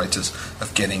all operators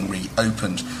of getting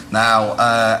reopened. Now,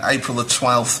 April the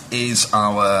 12th is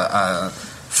our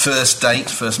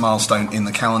first milestone in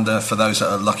the calendar for those that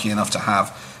are lucky enough to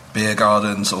have beer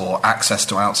gardens or access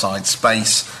to outside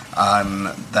space.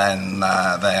 Then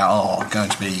they are going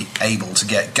to be able to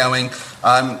get going.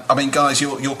 Guys,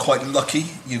 you're quite lucky.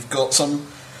 You've got some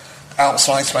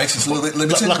outside space is a little bit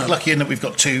limited. Lucky in that we've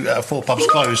got 2 out of 4 pubs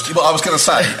closed. Well, I was going to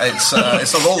say it's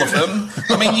not all of them.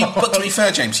 But to be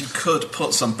fair, James, you could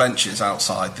put some benches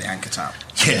outside the Anchor Tap.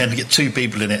 Yeah, and get 2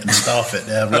 people in it and staff it.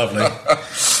 Yeah, lovely.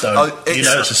 So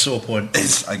it's a sore point.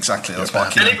 It's exactly that's why.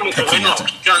 We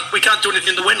can't do anything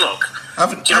in the Wenlock.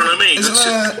 Do you know what I mean?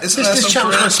 Isn't there some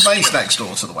green space next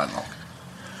door to the Wenlock?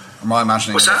 Am I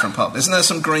imagining a different pub? Isn't there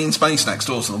some green space next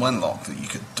door to the Wenlock that you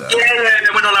could?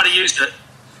 Yeah, we're not allowed to use it.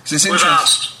 So it's We've interesting.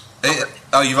 asked.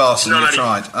 You've asked and No, you've no.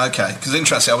 tried. Okay, because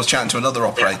interesting. I was chatting to another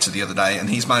operator the other day, and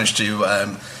he's managed to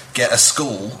get a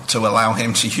school to allow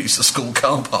him to use the school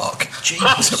car park.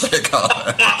 Jesus. To pick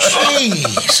up.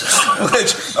 Jesus.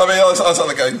 Which, I mean, I was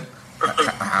like going,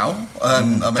 how? I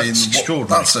mean, That's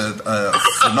extraordinary. that's a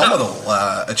phenomenal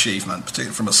achievement,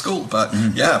 particularly from a school. But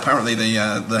yeah, apparently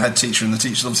the head teacher and the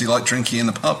teachers obviously like drinking in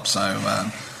the pub, so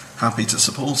happy to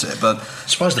support it. But I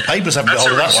suppose the papers haven't got That's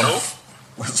hold a of that one. result.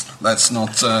 let's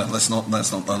not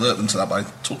alert them to that by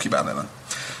talking about it then.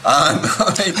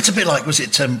 I mean, It's a bit like, was it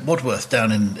Wadworth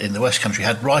down in the West Country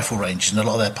had rifle ranges in a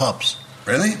lot of their pubs?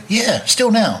 really? Yeah,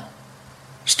 still now.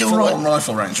 Still Full right. on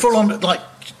rifle ranges? Full on, like,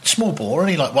 small bore,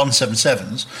 only like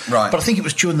 177s. Right. But I think it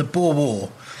was during the Boer War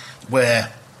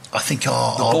where I think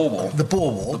our... The Boer War? The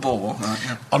Boer War. The Boer War, right,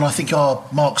 yeah. And I think our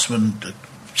marksman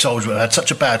soldier had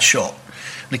such a bad shot,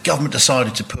 the government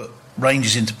decided to put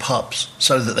ranges into pubs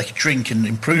so that they could drink and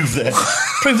improve their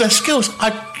skills.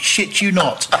 I shit you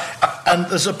not. And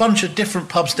there's a bunch of different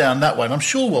pubs down that way, and I'm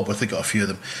sure Wadworth have got a few of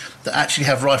them that actually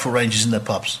have rifle ranges in their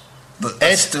pubs. But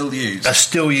they're still used. Are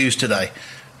still used today.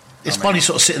 It's funny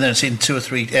sort of sitting there and seeing 2 or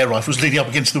 3 air rifles leaning up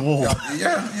against the wall.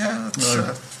 Yeah.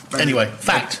 That's, Anyway,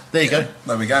 fact. There you go.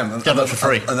 There we go. Get that for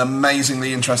free. An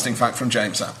amazingly interesting fact from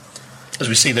James there. As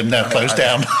we see them now closed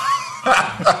down.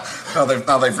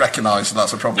 Now they've recognised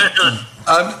that's a problem.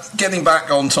 Getting back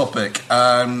on topic,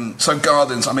 so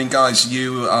gardens. I mean, guys,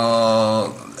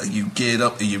 are you geared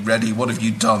up? Are you ready? What have you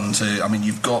done to? I mean,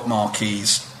 you've got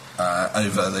marquees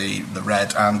over the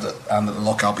red and at the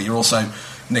lockout, but you're also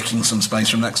nicking some space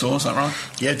from next door. Is that right?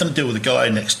 Yeah, I've done a deal with a guy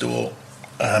next door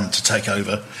to take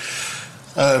over.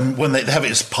 When they have it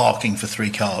as parking for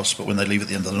 3 cars, but when they leave at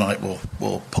the end of the night,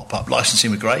 we'll pop up. Licensing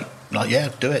were great. Like, yeah,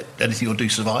 do it. Anything you'll do,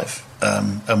 survive.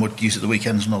 And we'll use it the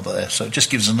weekends and all that there. So it just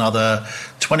gives us another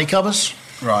 20 covers.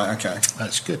 Right. Okay.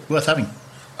 That's good. Worth having.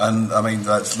 And I mean,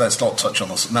 let's not touch on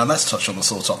this now. Let's touch on the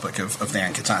sore topic of the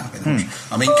anchor tank.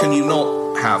 I mean, can you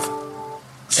not have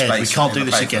space? Ed, we can't in do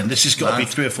the this pavement? again. This has got to be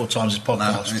 3 or 4 times this No,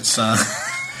 podcast. it's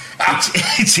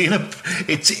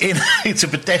It's a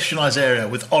pedestrianised area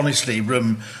with honestly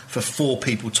room for 4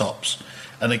 people tops,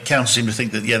 and the council seem to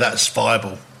think that that's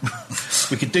viable.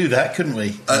 We could do that, couldn't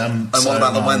we? and what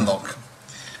about the Wenlock?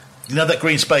 You know that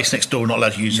green space next door? We're not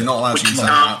allowed to use You're it. not allowed to use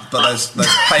that, but there's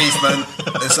pavement.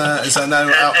 Is there no?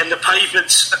 And the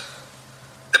pavement's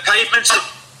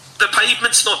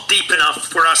not deep enough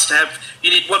for us to have. You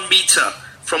need 1 metre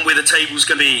from where the table's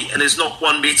going to be, and there's not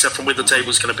 1 metre from where the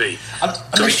table's going to be.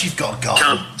 Unless you've got a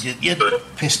garden, you're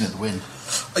pissing in the wind.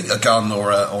 A gun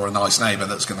or a nice neighbour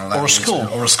that's going to allow Or a you school.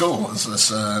 or a school as this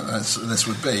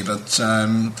would be. But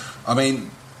I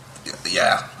mean,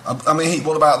 yeah. I mean,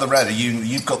 what about the red?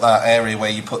 You've got that area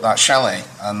where you put that chalet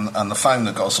and the phone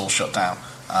that got us all shut down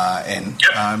in.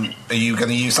 Yep. Are you going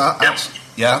to use that? Yep.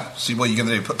 Yeah. See what you're going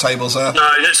to do? Put tables there.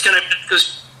 No, that's going to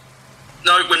because.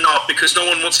 No, we're not, because no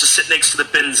one wants to sit next to the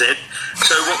bins, Ed.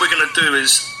 So what we're going to do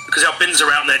is, because our bins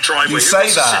are out in their driveway. You say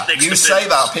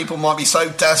that. People might be so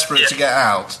desperate to get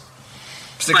out,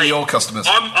 particularly your customers.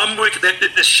 I'm working.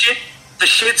 The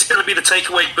shed's going to be the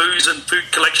takeaway booze and food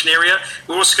collection area.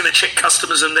 We're also going to check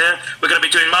customers in there. We're going to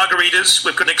be doing margaritas.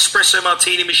 We've got an espresso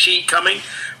martini machine coming.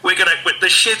 The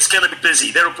shed's going to be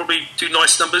busy. That'll probably do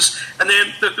nice numbers. And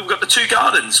then we've got the 2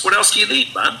 gardens. What else do you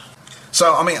need, man?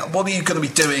 So, I mean, what are you going to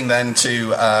be doing then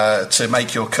to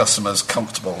make your customers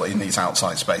comfortable in these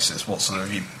outside spaces? What sort of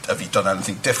have you done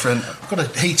anything different? I've got a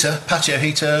heater, patio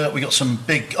heater. We got some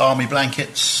big army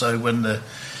blankets, so when the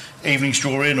evenings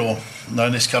draw in, or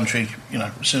in this country,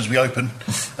 as soon as we open,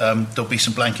 there'll be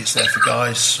some blankets there for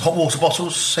guys. Hot water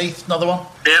bottles, Heath, another one.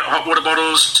 Yeah, hot water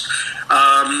bottles.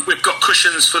 We've got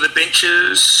cushions for the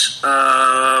benches.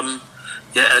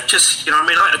 Yeah, just,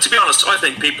 to be honest, I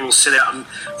think people will sit out in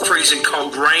freezing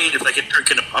cold rain if they can drink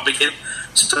in a pub again.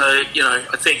 So, I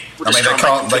think...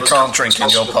 they can't drink in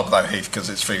your pub, though, Heath, because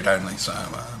it's food only, so...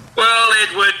 Well,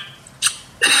 Edward,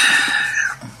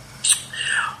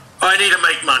 I need to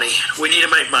make money. We need to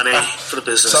make money for the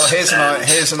business. So here's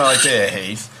an idea,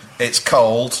 Heath. It's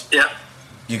cold. Yeah.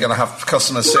 You're going to have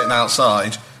customers sitting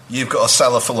outside. You've got a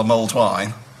cellar full of mulled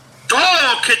wine.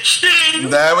 Oh, ka-ching!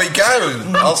 There we go.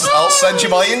 I'll send you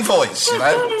my invoice.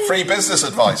 Free business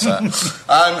advice.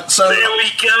 So there we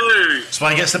go. That's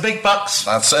why he gets the big bucks.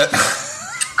 That's it.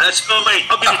 That's well, mate.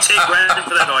 I'll give you 10 grand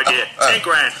for that idea. 10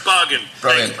 grand, bargain.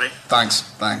 Brilliant. Thanks,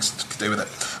 mate. Thanks. Could do with it.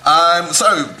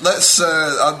 So let's.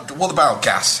 What about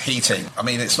gas heating? I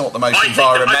mean, it's not the most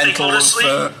environmental. I think honestly,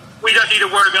 we don't need to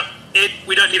worry about it.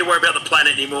 We don't need to worry about the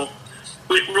planet anymore.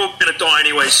 We're all going to die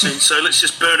anyway soon, so let's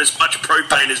just burn as much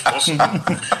propane as possible.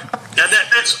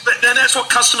 And that's what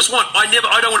customers want. I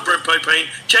don't want to burn propane.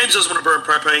 James doesn't want to burn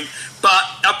propane, but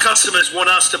our customers want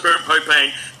us to burn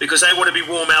propane because they want to be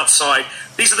warm outside.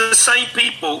 These are the same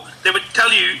people that would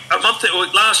tell you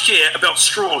last year about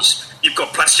straws. You've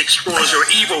got plastic straws, you're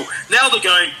evil. Now they're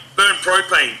going, burn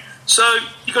propane. So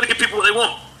you've got to give people what they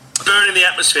want. Burn in the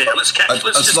atmosphere. Let's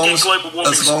just get global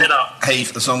warming sped up.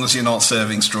 Heath, as long as you're not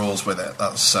serving straws with it,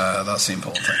 that's the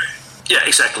important thing. Yeah,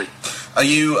 exactly.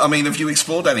 Have you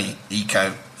explored any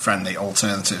eco-friendly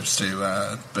alternatives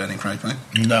to burning propane?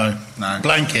 No.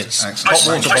 Blankets. Hot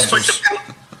water bottles.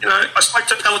 I spoke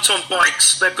to Peloton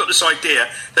bikes. They've got this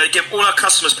idea. They give all our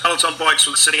customers Peloton bikes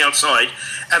when they're sitting outside,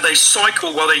 and they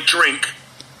cycle while they drink,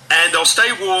 and they'll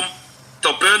stay warm,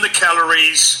 they'll burn the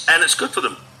calories, and it's good for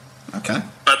them. Okay.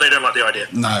 But they don't like the idea.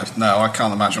 No, I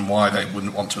can't imagine why they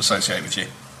wouldn't want to associate with you.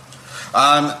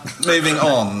 Moving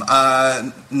on,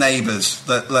 neighbours.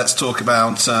 Let's talk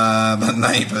about the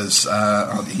neighbours.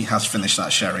 He has finished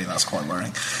that sherry, that's quite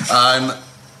worrying.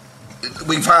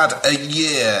 We've had a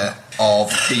year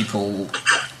of people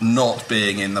not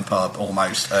being in the pub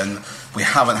almost, and we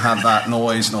haven't had that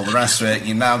noise and all the rest of it.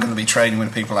 You're now going to be trading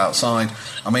with people outside.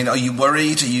 I mean, are you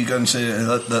worried? Are you going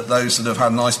to that those that have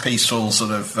had nice peaceful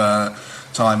sort of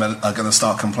time are going to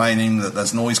start complaining that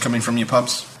there's noise coming from your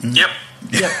pubs? Yep.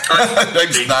 Yeah.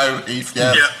 No, Heath.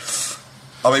 Yeah.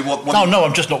 I mean, what? No,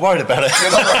 I'm just not worried about it.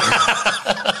 You're not worried.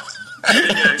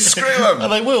 Screw them. Well,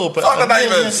 they will, but fuck the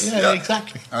neighbours. Yeah,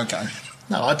 exactly. Okay.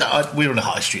 No, we're in a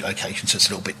high street location, so it's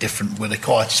a little bit different. We're the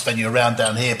quietest venue around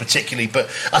down here, particularly, but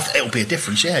it'll be a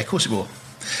difference. Yeah, of course it will.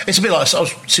 It's a bit like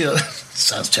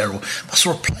sounds terrible. I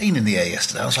saw a plane in the air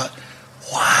yesterday. I was like,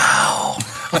 wow.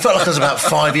 I felt like I was about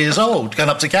 5 years old, going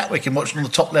up to Gatwick and watching on the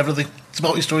top level of the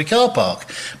multi-storey car park.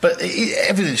 But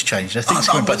everything's changed. I think it's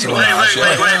going back to Wait.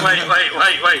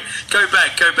 Go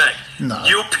back. No.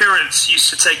 Your parents used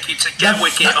to take you to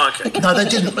Gatwick. No, they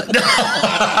didn't.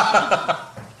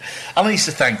 I used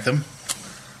to thank them.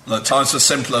 Look, times were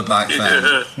simpler back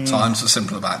then.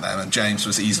 And James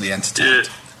was easily entertained.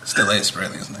 Still is,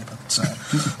 really, isn't he? But,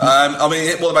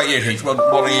 what about you, Heath?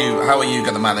 How are you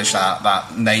going to manage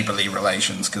that neighbourly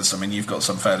relations? Because, you've got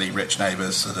some fairly rich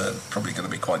neighbours that are probably going to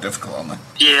be quite difficult, aren't they?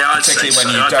 Yeah, I'd particularly say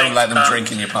when you don't let them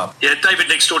drink in your pub. Yeah, David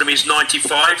next door to me is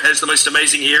 95, has the most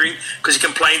amazing hearing because he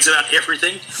complains about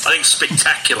everything. I think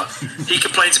spectacular. He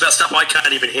complains about stuff I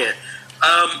can't even hear.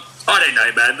 I don't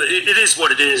know, man. It is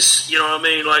what it is. You know what I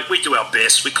mean? Like, we do our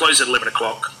best. We close at 11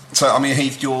 o'clock. So,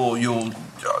 Heath,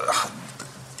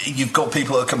 you've got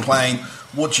people that complain.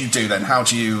 What do you do then? How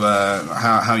do you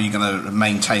how are you going to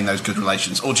maintain those good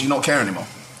relations, or do you not care anymore,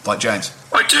 like James?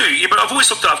 I do, yeah, but I've always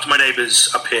looked after my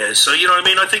neighbours up here. So you know what I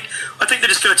mean. I think that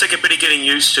it's going to take a bit of getting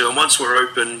used to, and once we're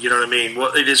open, you know what I mean.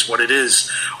 It is what it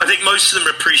is. I think most of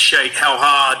them appreciate how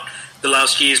hard the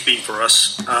last year's been for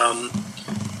us.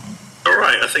 All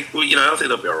right, I think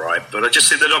they'll be all right, but I just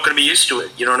think they're not going to be used to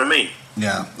it. You know what I mean?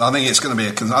 Yeah, I think it's going to be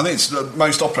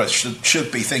most operators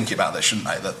should be thinking about this, shouldn't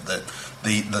they? That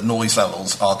the noise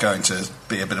levels are going to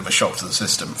be a bit of a shock to the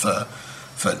system for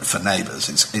neighbours.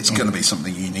 It's going to be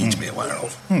something you need to be aware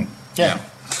of. Yeah.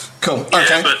 Cool. Yeah,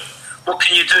 okay. But what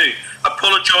can you do?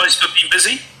 Apologise for being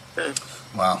busy? Yeah.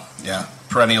 Well, yeah,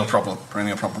 perennial problem.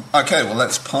 Okay, well,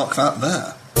 let's park that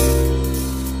there.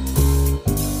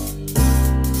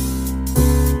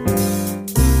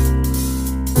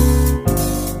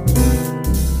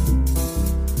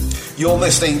 You're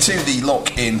listening to the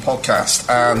Lock-In podcast,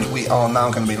 and we are now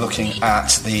going to be looking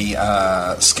at the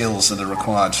skills that are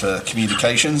required for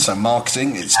communication, so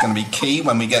marketing. It's going to be key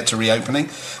when we get to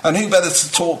reopening. And who better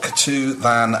to talk to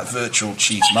than Virtual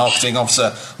Chief Marketing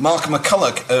Officer Mark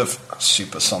McCulloch of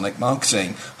Supersonic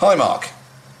Marketing. Hi, Mark.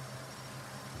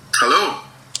 Hello.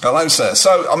 Hello, sir.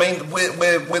 So,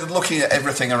 we're looking at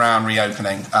everything around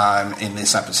reopening in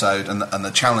this episode and the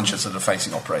challenges that are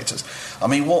facing operators.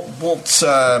 What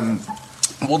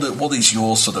is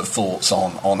your sort of thoughts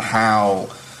on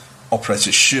how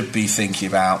operators should be thinking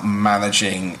about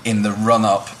managing in the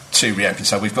run-up to reopening?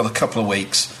 So we've got a couple of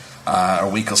weeks, or a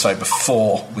week or so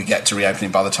before we get to reopening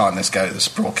by the time this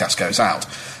broadcast goes out.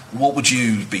 What would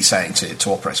you be saying to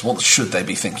operators? What should they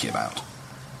be thinking about?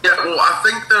 Yeah, well, I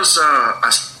think there's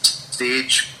a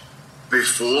stage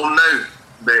before now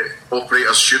that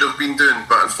operators should have been doing,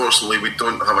 but unfortunately we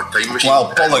don't have a time machine.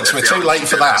 Well, bollocks, we're too late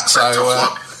for that.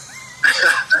 So,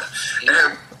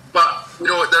 but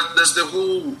there's the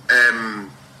whole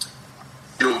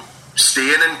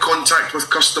staying in contact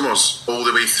with customers all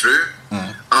the way through,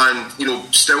 and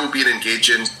still being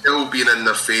engaging, still being in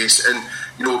their face, and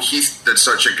Heath did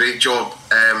such a great job.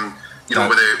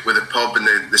 with the pub and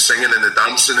the singing and the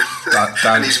dancing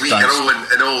and his wee girl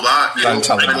and all that,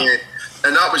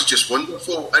 and that was just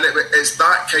wonderful. And it's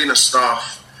that kind of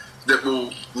stuff that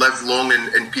will live long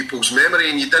in people's memory.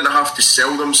 And you didn't have to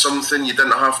sell them something. You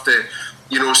didn't have to,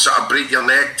 sort of break your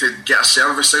neck to get a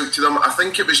service out to them. I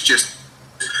think it was just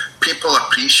people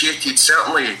appreciated,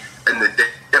 certainly in the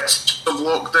depths of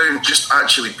lockdown, just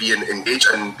actually being engaged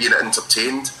and being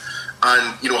entertained.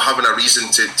 And having a reason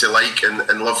to like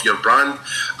and love your brand.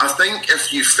 I think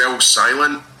if you fell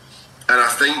silent, and I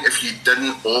think if you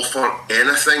didn't offer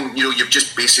anything, you've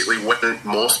just basically went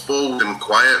mothballed and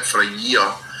quiet for a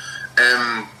year.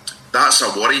 That's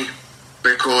a worry,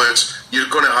 because you're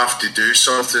going to have to do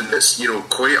something that's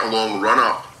quite a long run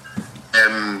up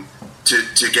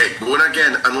to get going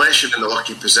again, unless you're in the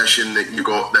lucky position that you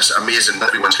got this amazing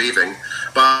everyone's craving.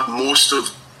 But most of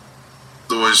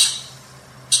those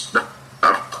that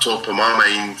are top of my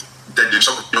mind did do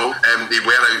something. They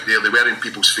were out there, they were in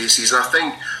people's faces, and I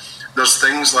think there's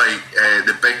things like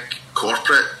the big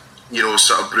corporate,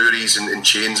 sort of breweries and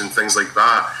chains and things like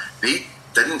that. They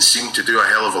didn't seem to do a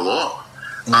hell of a lot,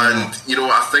 and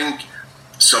I think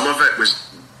some of it was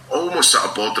almost sort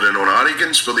of bordering on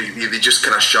arrogance, where they just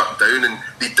kind of shut down and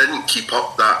they didn't keep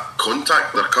up that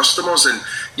contact with their customers. And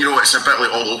it's a bit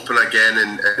like all open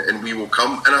again, and we will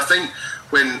come. And I think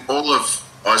when all of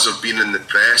us have been in the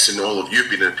press, and all of you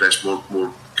have been in the press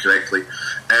more correctly,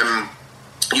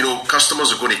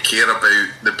 customers are going to care about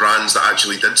the brands that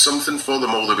actually did something for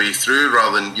them all the way through,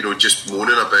 rather than just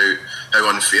moaning about how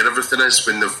unfair everything is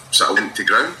when they've sort of went to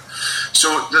ground. So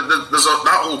there's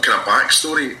that whole kind of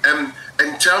backstory.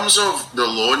 In terms of the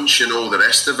launch and all the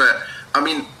rest of it, I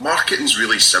mean, marketing's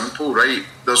really simple, right?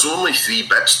 There's only 3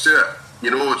 bits to it.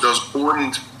 There's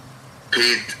owned,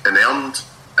 paid and earned,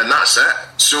 and that's it.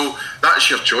 So that's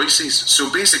your choices.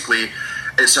 So basically,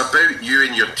 it's about you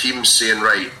and your team saying,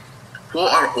 right,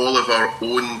 what are all of our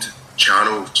owned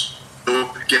channels?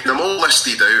 Getting them all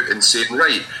listed out and saying,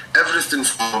 right, everything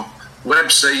from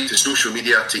website to social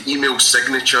media to email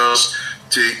signatures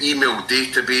to email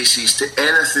databases to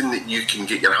anything that you can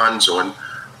get your hands on.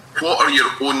 What are your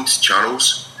owned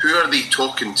channels? Who are they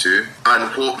talking to?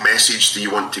 And what message do you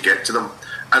want to get to them?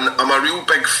 And I'm a real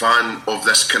big fan of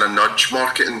this kind of nudge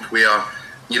marketing, where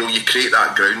you create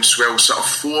that groundswell, sort of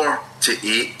 4 to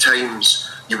 8 times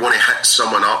you want to hit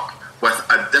someone up with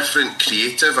a different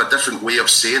creative, a different way of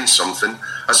saying something.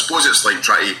 I suppose it's like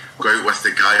trying to go out with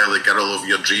the guy or the girl of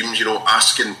your dreams,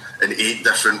 asking in 8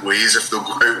 different ways if they'll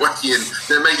go out with you, and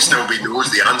there might still be knows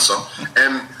the answer.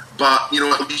 But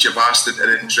at least you've asked it in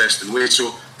an interesting way.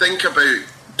 So think about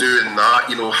doing that.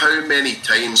 How many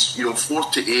times, 4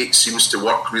 to 8 seems to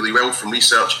work really well from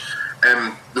research.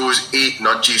 Those 8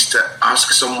 nudges to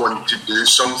ask someone to do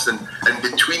something, and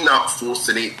between that 4th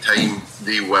and 8th time,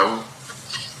 they will.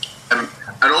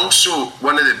 And also,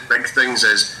 one of the big things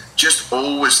is just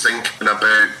always thinking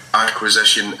about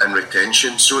acquisition and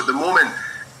retention. So at the moment,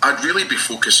 I'd really be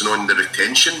focusing on the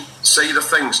retention side of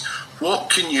things. What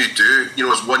can you do,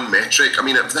 as one metric? I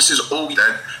mean, if this is all you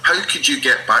did, how could you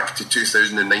get back to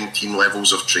 2019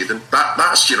 levels of trading?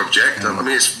 That's your objective. I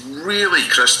mean, it's really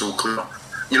crystal clear.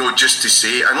 Just to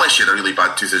say, unless you had a really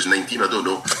bad 2019, I don't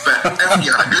know. But if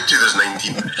you had a good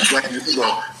 2019,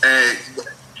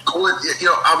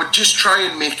 I would just try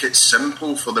and make it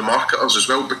simple for the marketers as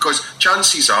well, because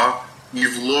chances are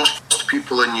you've lost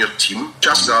people in your team.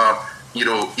 Chances are,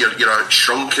 you're a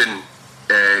shrunken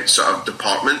sort of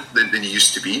department than you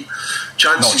used to be.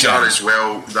 Chances are as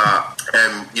well that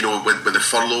with the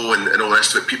furlough and all the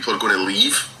rest of it, people are going to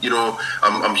leave.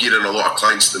 I'm hearing a lot of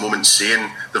clients at the moment saying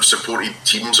they've supported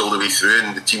teams all the way through,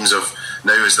 and the teams have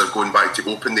now, as they're going back to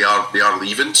open, they are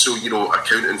leaving. So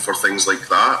accounting for things like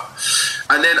that.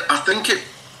 And then I think it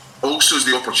also is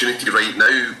the opportunity right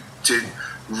now to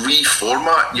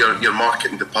reformat your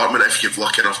marketing department, if you're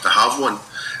lucky enough to have one,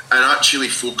 and actually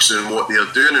focusing on what they're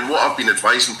doing. And what I've been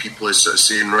advising people is sort of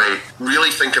saying, right, really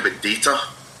think about data.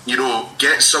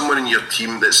 Get someone in your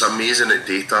team that's amazing at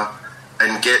data,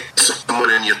 and get someone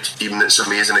in your team that's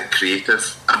amazing at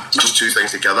creative. And those 2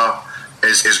 things together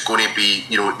is going to be,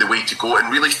 the way to go.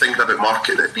 And really think about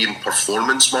marketing as being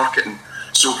performance marketing.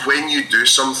 So when you do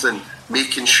something,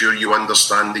 making sure you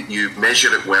understand that you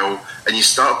measure it well, and you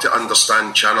start to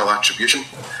understand channel attribution.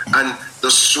 And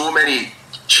there's so many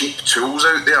cheap tools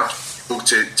out there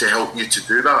to help you to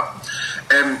do that.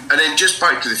 And then just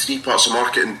back to the 3 parts of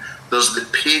marketing, there's the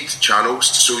paid channels.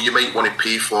 So you might want to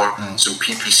pay for some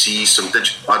PPC, some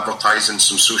digital advertising,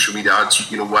 some social media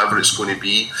ads, whatever it's going to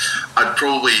be. I'd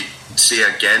probably say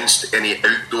against any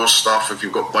outdoor stuff if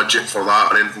you've got budget for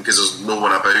that or anything, because there's no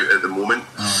one about at the moment.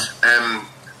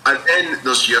 And And then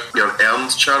there's your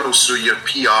earned channels, so your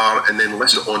PR, and then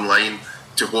listen online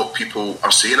to what people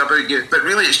are saying about you. But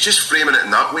really, it's just framing it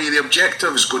in that way. The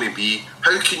objective is going to be,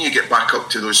 how can you get back up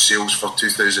to those sales for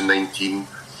 2019?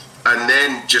 And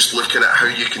then just looking at how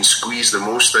you can squeeze the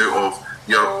most out of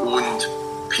your owned,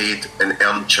 paid and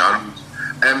earned channels.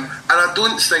 And I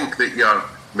don't think that your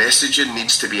messaging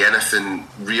needs to be anything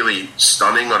really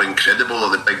stunning or incredible or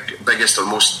the biggest or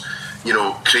most,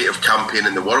 creative campaign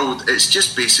in the world. It's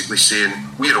just basically saying,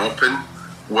 we're open,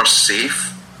 we're safe,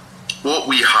 what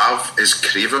we have is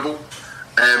craveable,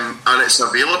 and it's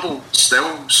available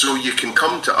still, so you can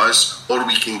come to us or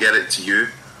we can get it to you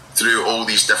through all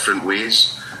these different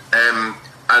ways. And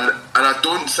I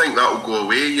don't think that will go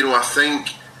away. I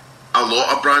think a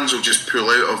lot of brands will just pull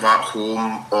out of at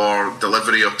home or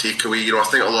delivery or takeaway. I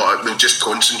think they'll just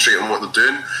concentrate on what they're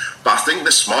doing. But I think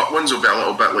the smart ones will be a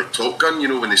little bit like Top Gun,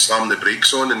 when they slam the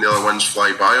brakes on and the other ones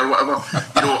fly by or whatever.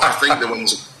 I think the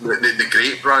ones, the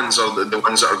great brands are the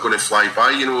ones that are going to fly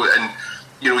by, and,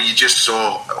 you just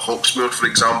saw Hawksmoor, for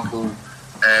example,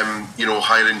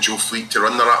 hiring Joe Fleet to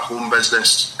run their at-home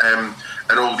business, and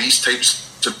all these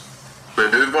types of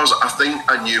manoeuvres. I think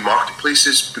a new marketplace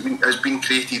has been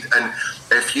created, and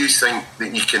if you think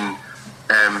that you can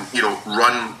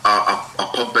run a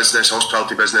pub business,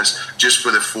 hospitality business, just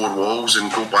with the four walls and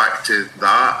go back to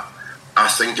that, I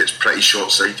think it's pretty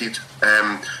short-sighted.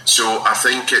 So I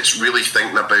think it's really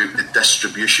thinking about the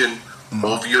distribution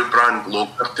of your brand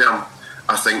longer term.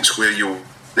 I think is where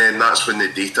then that's when the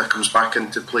data comes back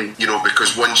into play.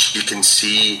 Because once you can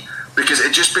see, because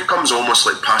it just becomes almost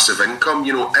like passive income.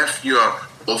 If your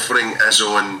offering is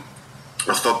on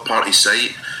a third-party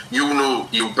site,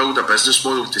 you'll build a business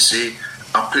model to say,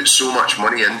 I put so much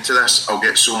money into this, I'll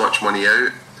get so much money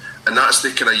out, and that's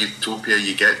the kind of utopia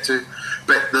you get to.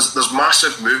 But there's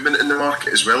massive movement in the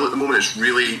market as well at the moment. It's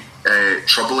really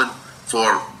troubling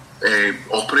for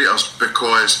operators,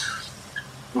 because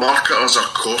marketers are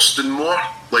costing more.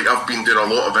 Like, I've been doing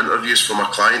a lot of interviews for my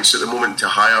clients at the moment to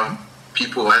hire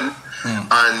people in,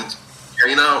 and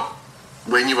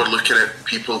when you were looking at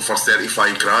people for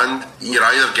 35 grand, you're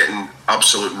either getting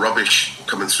absolute rubbish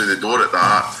coming through the door at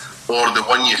that, or the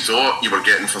one you thought you were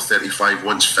getting for 35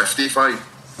 wants 55.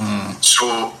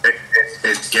 So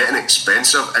it's getting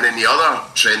expensive. And then the other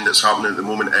trend that's happening at the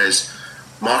moment is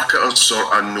marketers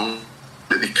sort of know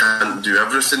that they can't do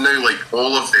everything now. Like,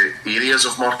 all of the areas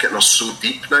of marketing are so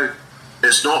deep now.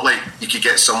 It's not like you could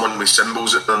get someone with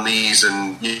cymbals at their knees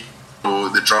and the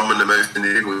drum in the mouth and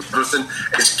they're able to do everything.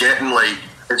 It's getting like,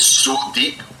 it's so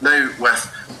deep now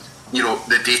with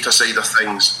the data side of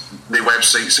things, the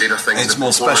website side of things, it's the more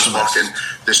performance specialist. marketing,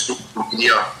 the social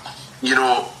media.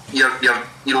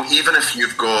 You're even if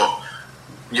you've got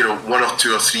one or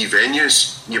two or three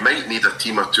venues, you might need a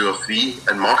team of two or three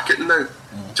in marketing now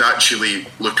to actually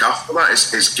look after that.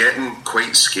 It's getting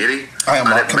quite scary. Hi,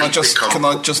 Mark. Can I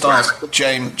just ask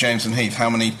James and Heath, how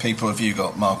many people have you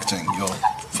got marketing your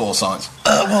 4 sites?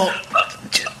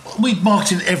 We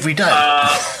market every day.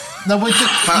 No, we do.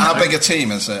 How big a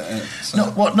team is it?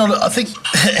 No, I think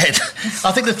Ed.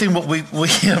 I think the thing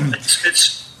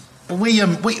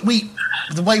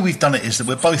the way we've done it is that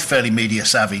we're both fairly media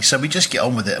savvy, so we just get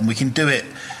on with it, and we can do it.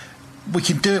 We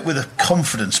can do it with a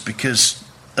confidence, because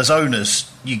as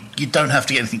owners, you don't have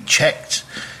to get anything checked.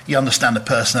 You understand the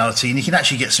personality, and you can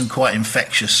actually get some quite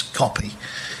infectious copy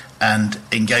and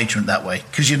engagement that way,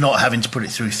 because you're not having to put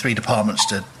it through 3 departments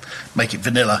to make it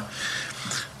vanilla.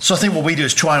 So I think what we do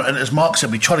is try, and as Mark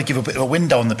said, we try to give a bit of a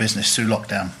window on the business through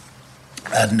lockdown,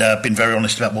 and been very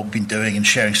honest about what we've been doing and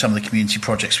sharing some of the community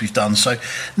projects we've done. So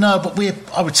no, but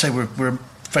I would say we're a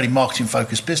fairly marketing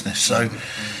focused business. So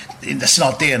that's in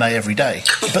our DNA every day.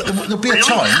 But there'll be a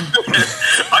time.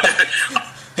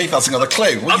 He hasn't got a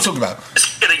clue. What are you talking about?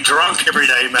 Getting drunk every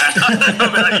day, man. I don't know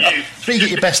about you. So you get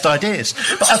your best ideas.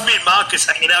 But just me and Marcus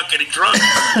hanging out getting drunk.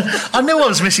 I knew I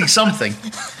was missing something.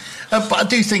 But I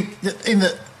do think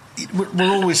that we're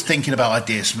always thinking about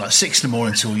ideas from like 6 in the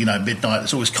morning till midnight.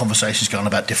 There's always conversations going on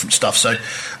about different stuff. So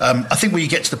I think where you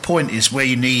get to the point is where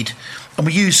you need, and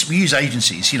we use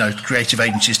agencies, creative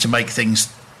agencies, to make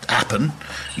things happen.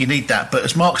 You need that. But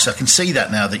as Mark said, I can see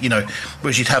that now, that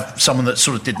whereas you'd have someone that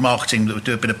sort of did marketing that would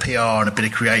do a bit of PR and a bit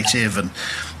of creative, and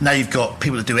now you've got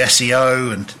people that do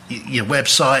SEO and your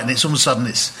website, and it's all of a sudden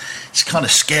it's kind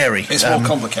of scary. It's more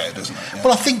complicated, isn't it? Yeah.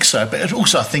 Well, I think so, but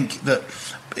also I think that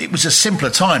it was a simpler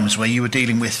times where you were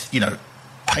dealing with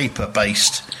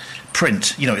paper-based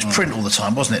print. It's print all the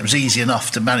time, wasn't it? It was easy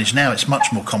enough to manage. Now it's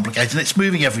much more complicated, and it's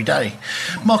moving every day.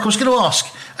 Mark, I was going to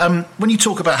ask, When you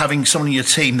talk about having someone in your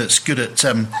team that's good at,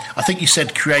 I think you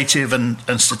said creative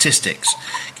and statistics,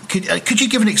 could you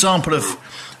give an example of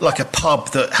like a pub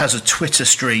that has a Twitter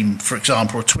stream, for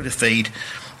example, or a Twitter feed,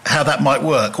 how that might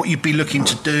work, what you'd be looking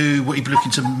to do, what you'd be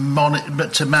looking to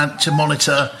monitor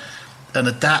and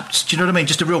adapt? Do you know what I mean?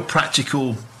 Just a real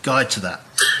practical guide to that.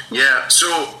 Yeah, so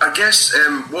I guess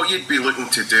what you'd be looking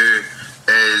to do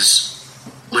is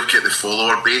look at the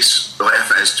follower base, like if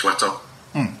it is Twitter.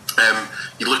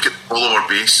 You look at the follower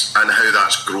base and how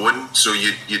that's growing. So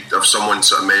you'd have someone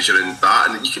sort of measuring that,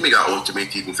 and you can make that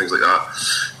automated and things like that.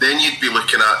 Then you'd be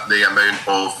looking at the amount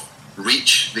of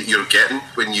reach that you're getting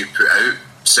when you put out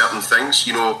certain things.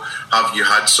 You know, have you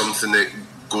had something that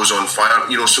goes on fire?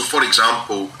 You know, so for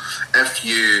example, if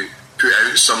you put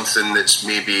out something that's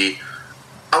maybe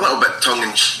a little bit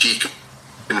tongue-in-cheek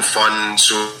and fun,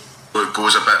 so it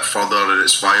goes a bit further and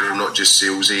it's viral, not just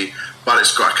salesy, but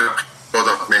it's got a kind of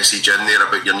product message in there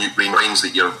about your new brain wines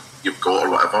that you've got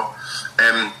or whatever.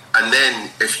 And then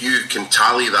if you can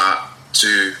tally that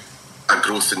to a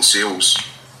growth in sales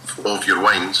of your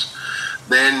wines,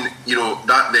 then, you know,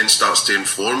 that then starts to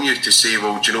inform you to say,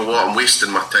 well, do you know what, I'm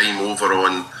wasting my time over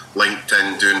on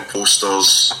LinkedIn doing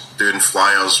posters, doing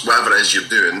flyers, whatever it is you're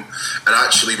doing, and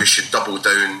actually we should double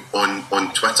down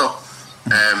on Twitter,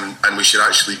 and we should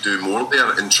actually do more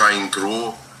there and try and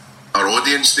grow our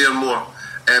audience there more.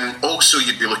 Also,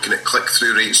 you'd be looking at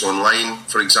click-through rates online,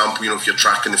 for example, you know, if you're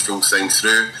tracking the full thing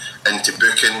through into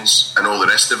bookings and all the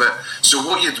rest of it. So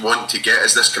what you'd want to get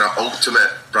is this kind of ultimate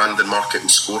brand and marketing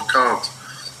scorecard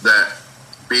that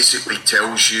basically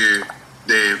tells you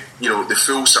the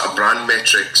full sort of brand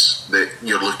metrics that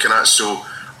you're looking at. So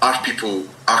are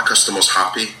customers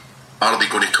happy? Are they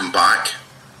going to come back?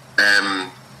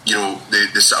 You know,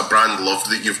 the sort of brand love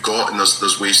that you've got, and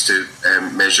there's ways to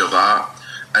measure that.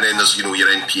 And then there's, you know, your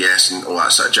NPS and all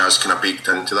that sort of jazz kind of baked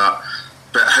into that.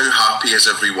 But how happy is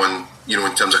everyone, you know,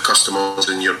 in terms of customers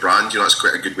and your brand? You know, that's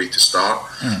quite a good way to start.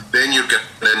 Then you're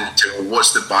getting into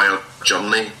what's the buyer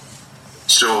journey.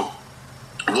 So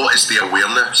what is the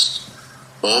awareness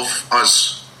of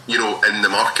us, you know, in the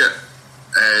market,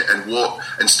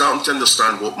 and starting to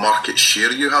understand what market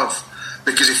share you have.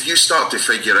 Because if you start to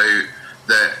figure out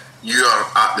that you are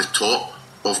at the top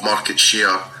of market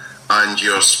share and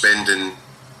you're spending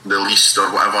the least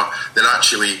or whatever, then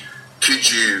actually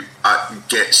could you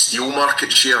steal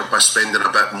market share by spending a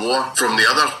bit more from the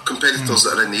other competitors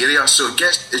that are in the area? So it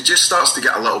just starts to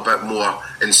get a little bit more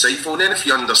insightful. And then if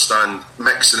you understand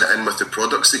mixing it in with the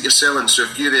products that you're selling, so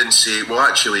if you then say, well,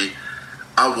 actually,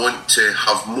 I want to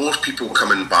have more people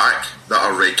coming back that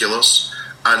are regulars,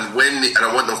 and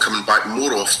I want them coming back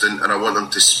more often, and I want them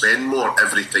to spend more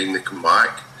every time they come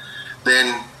back,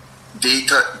 then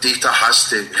data has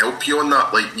to help you on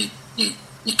that. Like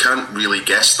you can't really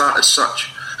guess that as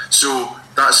such. So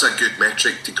that's a good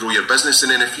metric to grow your business.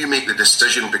 And then if you make the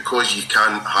decision, because you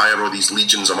can't hire all these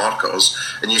legions of marketers,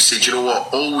 and you say, do you know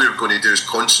what, all we're going to do is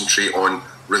concentrate on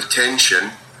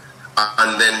retention,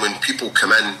 and then when people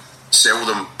come in, sell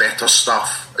them better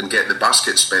stuff and get the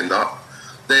basket spend up,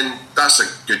 then that's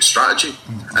a good strategy.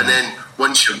 And then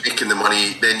once you're making the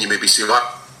money, then you maybe say,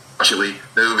 well, actually,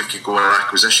 now we could go on an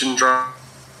acquisition drive.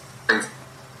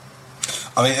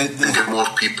 I mean, and get more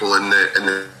people in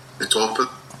the top of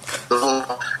the whole.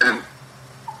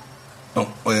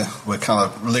 We're kind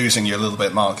of losing you a little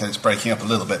bit, Mark, and it's breaking up a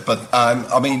little bit. But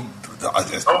I mean,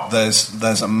 this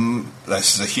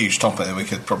is a huge topic that we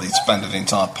could probably spend an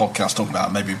entire podcast talking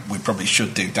about. Maybe we probably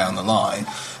should do down the line.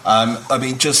 I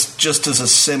mean, just as a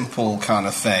simple kind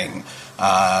of thing.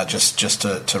 Just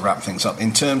to wrap things up,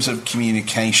 in terms of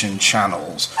communication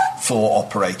channels for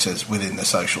operators within the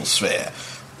social sphere,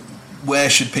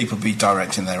 where should people be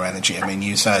directing their energy? I mean,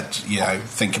 you said, you know,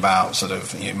 think about sort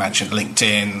of, you mentioned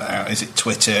LinkedIn, is it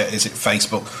Twitter, is it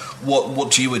Facebook?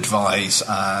 What do you advise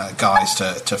guys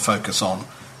to focus on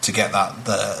to get that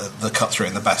the cut through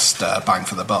and the best bang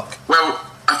for the buck? Well,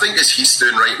 I think as he's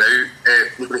doing right now,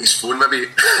 looking at his phone maybe,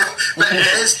 but it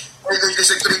is.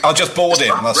 I'll just board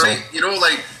him, that's right? all. You know,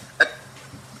 like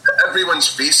everyone's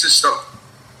face is stuck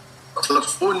to their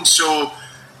phone, so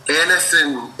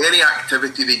any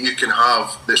activity that you can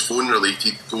have that's phone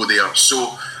related, go there.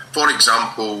 So, for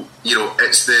example, you know,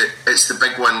 it's the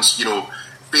big ones. You know,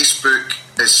 Facebook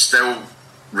is still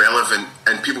relevant,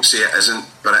 and people say it isn't,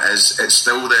 but it is. It's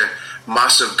still the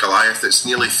massive Goliath. It's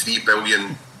nearly 3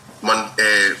 billion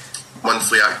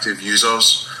monthly active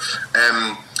users.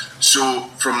 So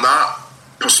from that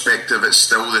perspective, it's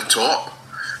still the top.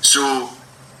 So,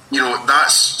 you know,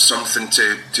 that's something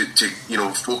to you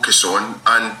know, focus on.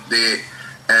 And the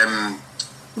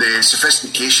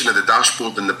sophistication of the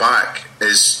dashboard in the back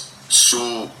is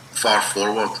so far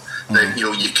forward that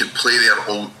you could play there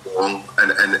all long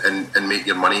and make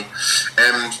your money.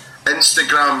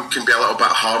 Instagram can be a little bit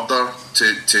harder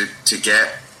to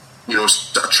get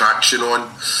traction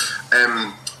on,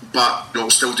 but you'll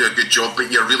still do a good job.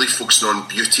 But you're really focusing on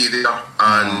beauty there,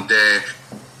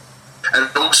 and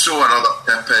also another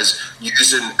tip is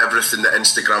using everything that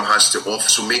Instagram has to offer.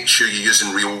 So make sure you're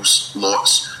using Reels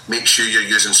lots. Make sure you're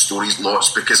using Stories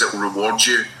lots, because it will reward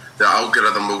you. The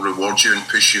algorithm will reward you and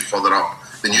push you further up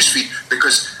the newsfeed.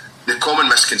 Because the common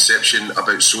misconception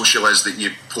about social is that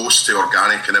you post to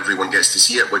organic and everyone gets to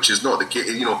see it, which is not the case.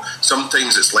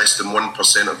 Sometimes it's less than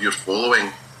 1% of your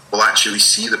following will actually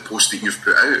see the post that you've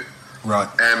put out. Right.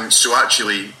 So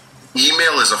actually,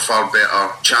 email is a far better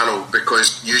channel,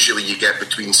 because usually you get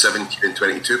between 17 and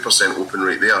 22% open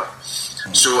rate there.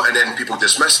 So, and then people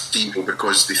dismiss email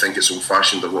because they think it's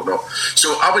old-fashioned or whatnot.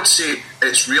 So I would say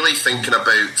it's really thinking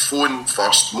about phone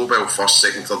first, mobile first,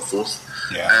 second, third, fourth,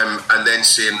 and then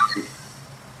saying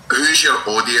who's your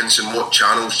audience and what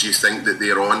channels do you think that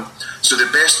they're on. So the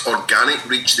best organic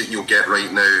reach that you'll get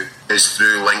right now is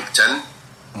through LinkedIn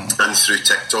and through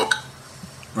TikTok.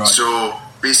 Right. So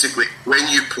basically, when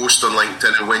you post on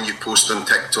LinkedIn and when you post on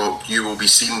TikTok, you will be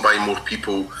seen by more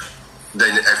people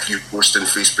than if you post on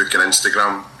Facebook and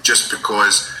Instagram, just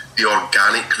because the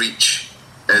organic reach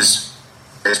is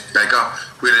bigger.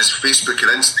 Whereas Facebook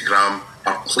and Instagram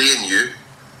are playing you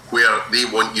where they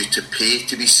want you to pay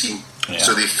to be seen,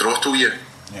 so they throttle you.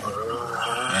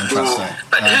 Interesting.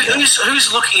 But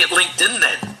who's looking at LinkedIn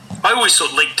then? I always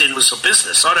thought LinkedIn was a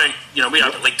business. I don't, we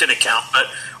don't have a LinkedIn account, but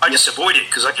I just avoid it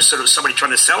because I just thought it was somebody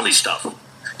trying to sell me stuff.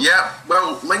 Yeah,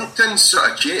 well, LinkedIn's sort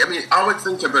of changed. I mean, I would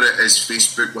think about it as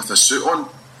Facebook with a suit on.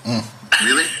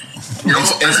 Really?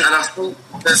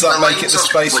 Does that make it the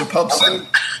space for pubs then?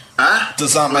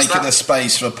 Does that make it a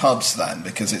space for pubs then?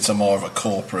 Because it's a more of a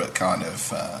corporate kind of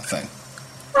thing.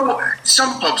 Well,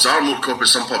 some pubs are more corporate,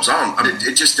 some pubs aren't. I mean,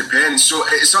 it just depends. So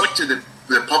it's up to the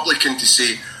publican to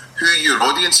say who your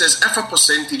audience is. If a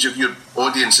percentage of your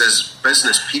audience is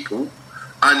business people,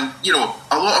 and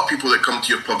a lot of people that come to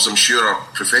your pubs, I'm sure, are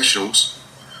professionals.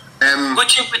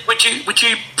 Would you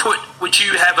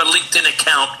have a LinkedIn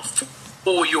account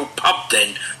for your pub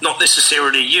then, not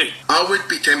necessarily you? I would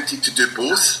be tempted to do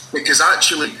both, because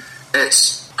actually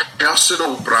it's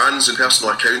personal brands and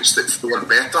personal accounts that fare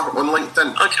better on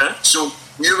LinkedIn. Okay. So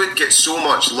you would get so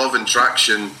much love and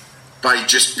traction by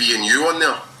just being you on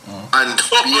there. And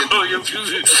being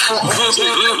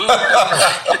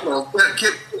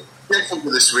careful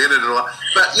with the swearing and all that.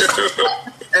 But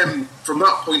from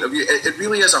that point of view, it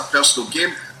really is a personal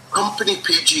game. Company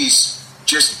pages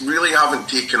just really haven't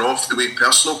taken off the way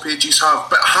personal pages have.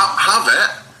 But have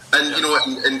it, and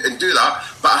and do that.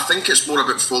 But I think it's more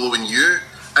about following you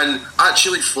and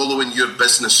actually following your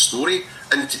business story.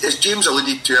 And as James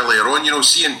alluded to earlier on,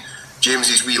 seeing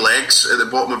James's wee legs at the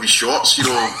bottom of his shorts,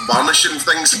 varnishing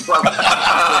things.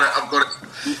 I've got it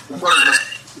in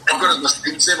my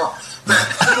screensaver.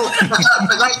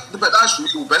 But that's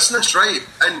real business, right?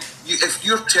 And if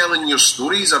you're telling your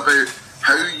stories about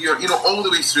how you're, all the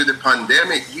way through the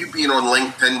pandemic, you being on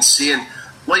LinkedIn saying,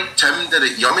 like Tim did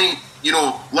at Yummy,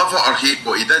 love it or hate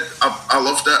what he did. I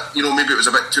loved it. Maybe it was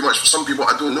a bit too much for some people,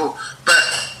 I don't know. But,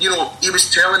 he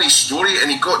was telling his story and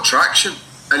he got traction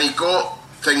and he got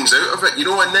things out of it,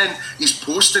 and then he's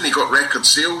posting, he got record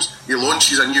sales, he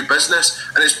launches a new business,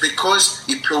 and it's because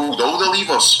he pulled all the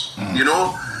levers,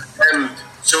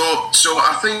 So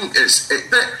I think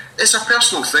it's a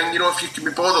personal thing, if you can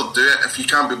be bothered, do it. If you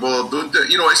can't be bothered, don't do it.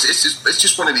 It's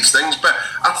just one of these things. But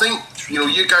I think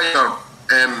you guys are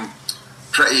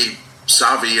pretty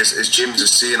savvy, as James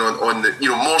is saying, on the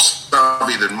more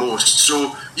savvy than most.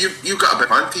 So you got a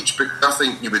bit of advantage, but I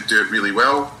think you would do it really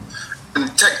well. And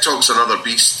TikTok's another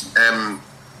beast.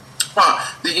 But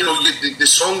the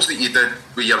songs that you did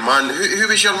with your man,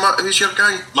 who's your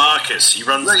guy? Marcus. He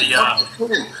runs the. Yeah.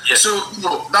 So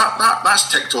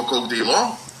that's TikTok all day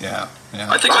long. Yeah.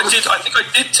 I think I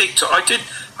did TikTok.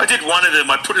 I did one of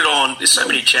them. I put it on. There's so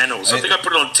many channels. I think I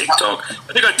put it on TikTok.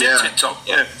 I think I did TikTok.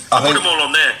 Yeah, I put them all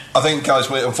on there. I think, guys,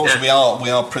 unfortunately we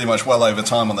are pretty much well over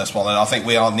time on this one, and I think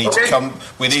we need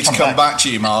to come back to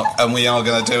you, Mark, and we are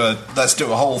going to let's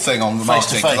do a whole thing on the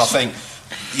marketing, because I think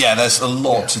there's a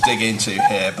lot to dig into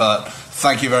here. But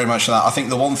thank you very much for that. I think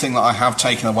the one thing that I have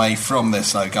taken away from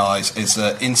this, though, guys, is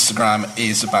that Instagram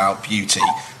is about beauty.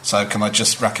 So can I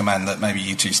just recommend that maybe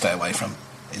you two stay away from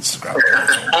Instagram?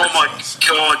 Oh my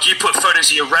God! You put photos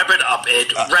of your rabbit up,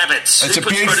 Ed. Rabbits. It's a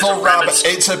beautiful rabbit.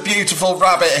 It's a beautiful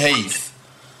rabbit, Heath.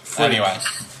 Anyway,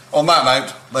 on that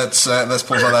note, let's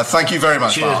pause right there. Thank you very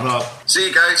much, Cheers, Mark. See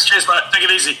you guys. Cheers, mate. Take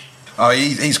it easy. Oh,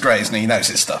 he's great, isn't he? He knows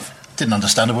his stuff. Didn't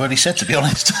understand a word he said, to be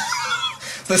honest.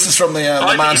 This is from the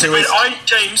man who is...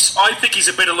 James, I think he's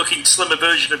a better looking, slimmer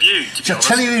version of you, to be honest.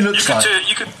 I'll tell you who he looks like.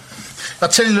 I'll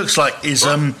tell you who he looks like is...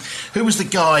 who was the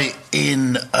guy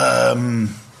in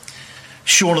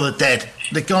Shaun of the Dead?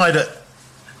 The guy that...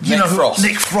 Frost.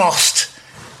 Nick Frost.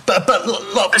 But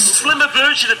a slimmer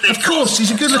version of Nick Frost. Of course, he's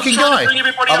a good-looking guy. To bring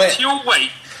everybody up to your weight.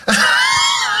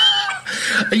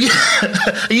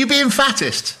 Are you being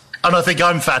fattest? And I think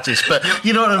I'm fattest, but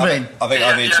you know what I mean. I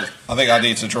think I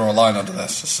need to draw a line under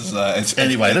this. This is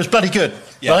anyway. It was bloody good,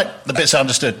 right? The bits I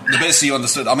understood. The bits you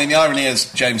understood. I mean, the irony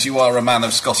is, James, you are a man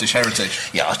of Scottish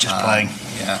heritage. Yeah, I was just playing.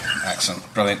 Yeah,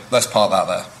 excellent, brilliant. Let's park that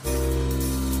there.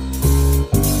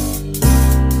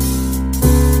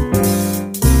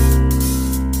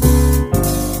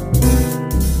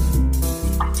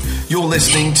 You're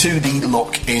listening to the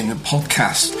Lock-In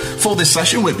podcast. For this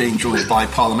session, we're being joined by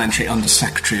Parliamentary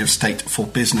Under-Secretary of State for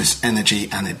Business, Energy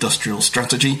and Industrial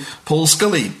Strategy, Paul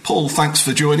Scully. Paul, thanks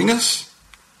for joining us.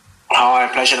 Oh, a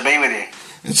pleasure to be with you.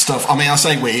 It's stuff. I mean, I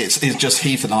say we, it's just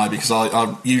Heath and I, because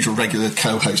our usual regular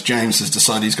co-host James has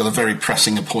decided he's got a very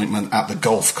pressing appointment at the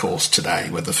golf course today,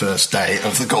 with the first day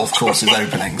of the golf course's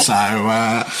opening. So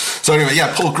anyway,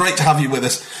 yeah, Paul, great to have you with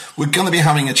us. We're going to be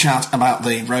having a chat about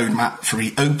the roadmap for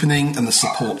reopening and the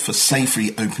support for safe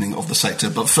reopening of the sector.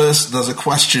 But first, there's a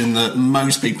question that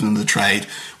most people in the trade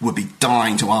would be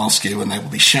dying to ask you, and they will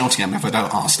be shouting at me if I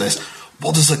don't ask this.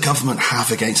 What does the government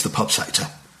have against the pub sector?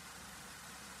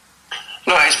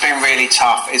 No, it's been really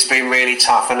tough. It's been really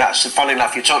tough. And that's, funny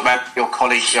enough, you talk about your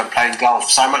colleagues playing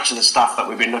golf. So much of the stuff that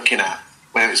we've been looking at,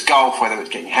 whether it's golf, whether it's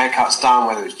getting haircuts done,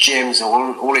 whether it's gyms,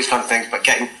 or all these kind of things, but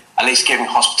at least giving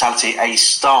hospitality a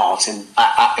start in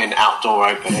outdoor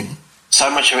opening. So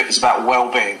much of it is about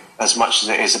well-being as much as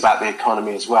it is about the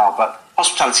economy as well. But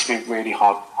hospitality's been really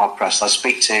hard pressed. I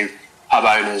speak to pub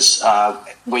owners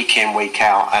week in, week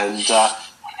out, and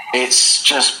it's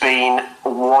just been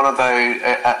one of those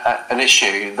an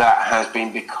issue that has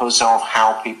been because of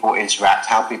how people interact,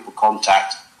 how people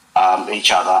contact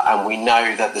each other, and we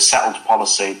know that the settled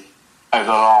policy over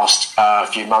the last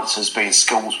few months has been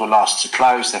schools were last to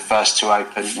close, they're first to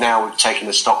open. Now we've taken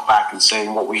the stock back and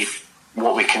seeing what we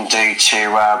can do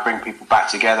to bring people back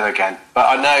together again. But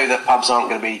I know that pubs aren't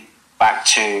going to be back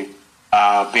to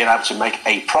being able to make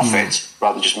a profit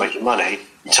rather than just making money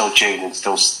until June, and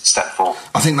still step 4.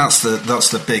 I think that's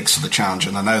the big sort of challenge,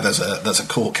 and I know there's a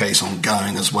court case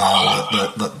ongoing as well.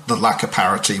 The lack of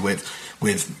parity with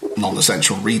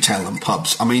non-essential retail and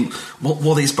pubs. I mean,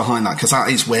 what is behind that? Because that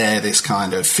is where this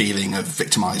kind of feeling of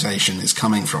victimisation is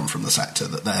coming from the sector.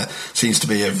 That there seems to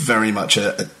be very much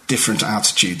a different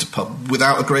attitude to pub,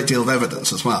 without a great deal of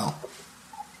evidence as well.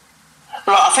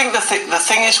 Well, I think the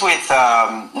thing is with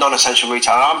non-essential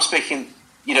retail. I'm speaking.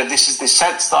 This is the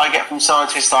sense that I get from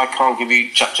scientists. I can't give you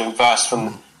chapter and verse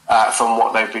from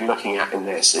what they've been looking at in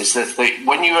this. Is that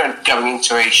when you are going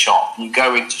into a shop, you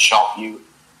go into shop, you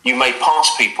may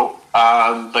pass people,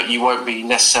 but you won't be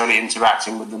necessarily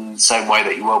interacting with them the same way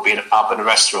that you will be in a pub and a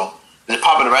restaurant. In a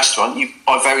pub and a restaurant,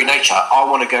 by very nature, I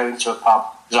want to go into a pub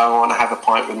because I want to have a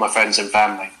pint with my friends and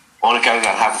family. I want to go there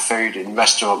and have a food in a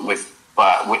restaurant with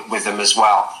them as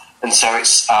well. And so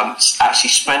it's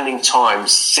actually spending time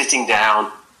sitting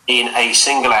down in a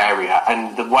single area,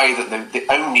 and the way that the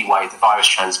only way the virus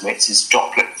transmits is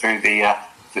droplet through the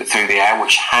air,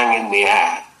 which hang in the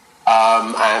air,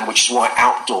 and which is why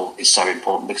outdoor is so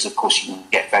important, because of course you can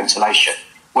get ventilation.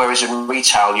 Whereas in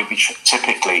retail, you'd be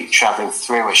typically travelling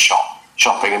through a shop,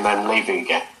 shopping and then leaving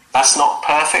again. That's not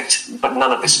perfect, but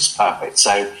none of this is perfect.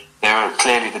 So there are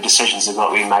clearly the decisions have got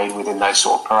to be made within those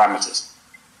sort of parameters.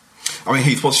 I mean,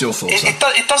 Heath, what's your thoughts?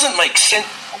 It doesn't make sense.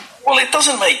 Well, it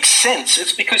doesn't make sense.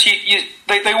 It's because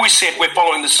they always said we're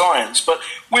following the science, but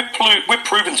we're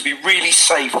proven to be really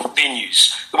safe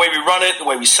venues. The way we run it, the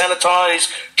way we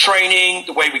sanitize, training,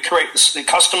 the way we create the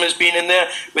customers being in there,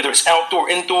 whether it's outdoor,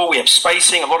 indoor, we have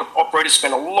spacing. A lot of operators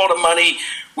spend a lot of money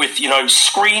with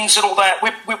screens and all that.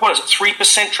 We're what is it,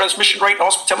 3% transmission rate in a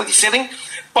hospitality setting?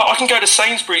 But I can go to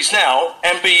Sainsbury's now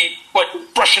and be like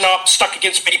brushing up, stuck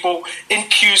against people, in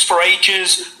queues for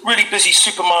ages, really busy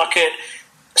supermarket.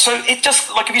 So it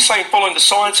just, like if you're saying following the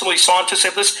science, and all these scientists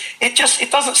have this, it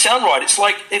doesn't sound right. It's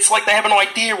like they have an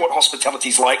idea what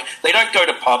hospitality's like. They don't go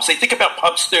to pubs. They think about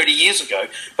pubs 30 years ago,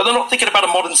 but they're not thinking about a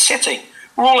modern setting.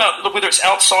 We're all out, whether it's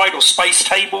outside or space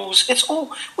tables,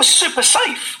 we're super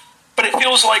safe. But it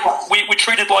feels like we're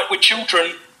treated like we're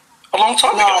children a long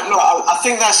time ago. No, I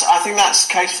think that's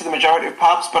the case for the majority of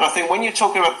pubs. But I think when you're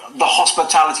talking about the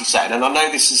hospitality setting, and I know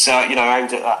this is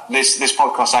aimed at this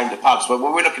podcast aimed at pubs, but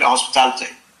when we're looking at hospitality,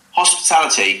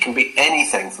 hospitality can be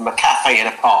anything from a cafe in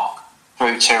a park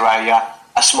through to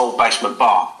a small basement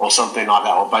bar or something like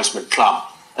that, or a basement club.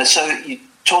 And so you're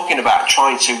talking about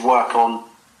trying to work on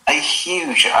a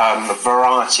huge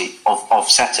variety of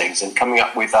settings and coming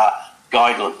up with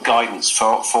guidance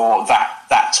for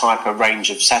that type of range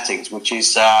of settings, which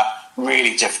is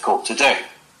really difficult to do.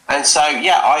 And so,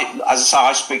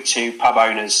 I speak to pub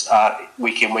owners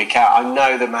week in, week out. I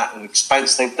know the amount of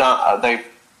expense they've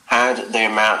had, the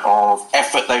amount of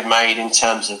effort they've made in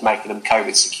terms of making them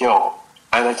COVID secure,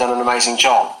 and they've done an amazing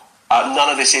job. None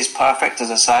of this is perfect, as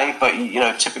I say, but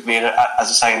typically, as I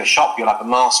say, in a shop, you'll have a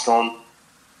mask on.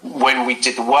 When we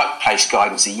did the workplace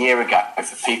guidance a year ago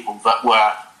for people that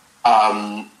were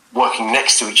working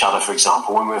next to each other, for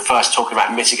example, when we were first talking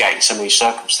about mitigating some of these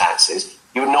circumstances,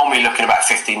 you would normally look at about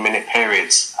 15-minute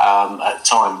periods at a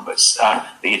time, but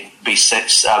you'd be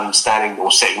standing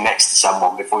or sitting next to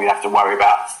someone before you'd have to worry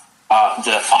about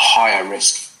a higher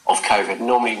risk of COVID.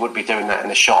 Normally, you would be doing that in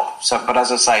a shop. So, but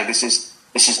as I say, this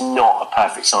is not a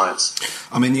perfect science.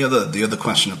 I mean, the other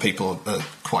question that people are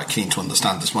quite keen to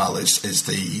understand as well is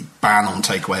the ban on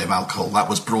takeaway of alcohol that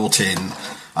was brought in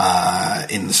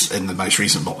the most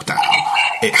recent lockdown.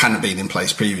 It hadn't been in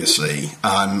place previously.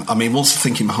 I mean, what's the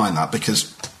thinking behind that?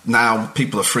 Because now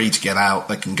people are free to get out.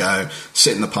 They can go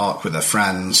sit in the park with their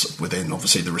friends within,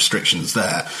 obviously, the restrictions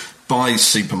there. Buy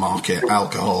supermarket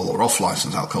alcohol or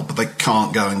off-license alcohol, but they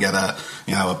can't go and get a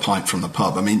pint from the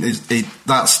pub. I mean,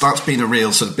 that's been a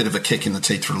real sort of bit of a kick in the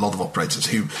teeth for a lot of operators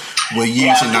who were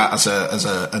using that as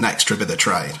an extra bit of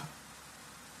trade.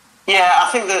 Yeah, I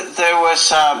think that there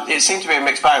was. It seemed to be a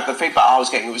mixed bag. The feedback I was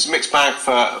getting, it was a mixed bag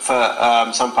for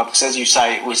some pubs. Because as you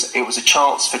say, it was a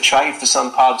chance for trade for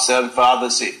some pubs, and for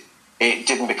others, it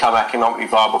didn't become economically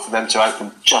viable for them to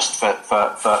open just for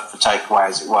takeaway,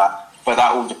 as it were. But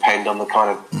that will depend on the kind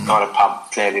of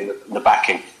pub, clearly, the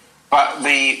backing. But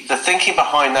the thinking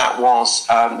behind that was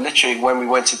literally when we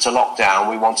went into lockdown,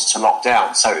 we wanted to lock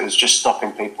down, so it was just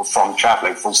stopping people from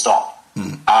travelling, full stop.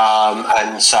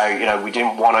 And so, we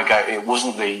didn't want to go. It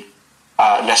wasn't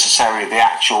necessarily the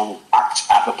actual act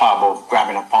at the pub or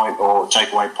grabbing a pint or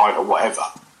takeaway pint or whatever.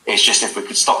 It's just if we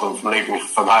could stop them from leaving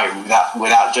from home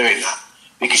without doing that.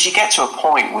 Because you get to a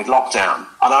point with lockdown,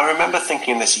 and I remember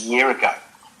thinking this a year ago,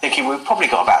 thinking we've probably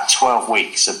got about 12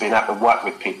 weeks of being able to work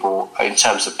with people in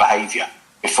terms of behaviour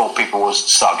before people will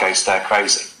start going stir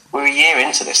crazy. We're a year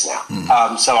into this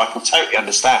now, so I can totally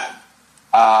understand.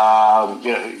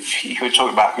 You were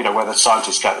talking about whether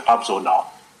scientists go to the pubs or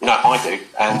not. I do,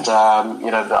 and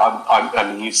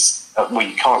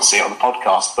you can't see it on the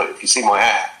podcast, but if you see my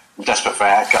hair, I'm desperate for a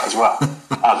haircut as well.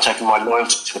 I'm taking my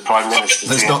loyalty to the Prime Minister.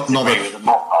 That's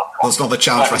not the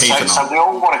challenge for heating on. So we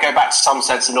all want to go back to some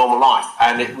sense of normal life,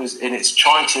 and it's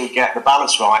trying to get the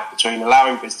balance right between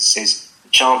allowing businesses the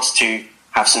chance to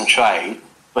have some trade,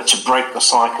 but to break the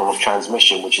cycle of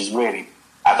transmission, which is really,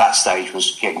 at that stage,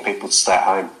 was getting people to stay at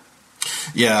home.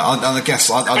 Yeah, I guess.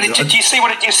 Do you see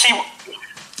what?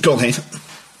 Go on, Heath.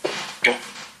 Okay.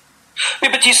 Yeah,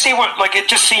 but do you see what? Like, it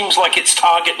just seems like its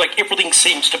target. Like, everything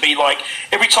seems to be like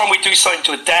every time we do something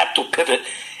to adapt or pivot,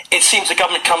 it seems the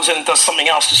government comes in and does something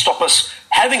else to stop us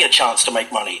having a chance to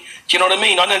make money. Do you know what I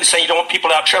mean? I know they're saying you don't want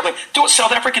people out travelling. Do what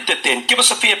South Africa did then. Give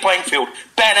us a fair playing field.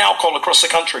 Ban alcohol across the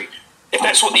country. If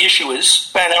that's what the issue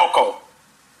is, ban alcohol.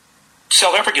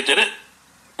 South Africa did it.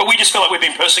 But we just feel like we're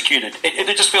being persecuted.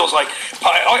 It just feels like...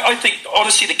 I think,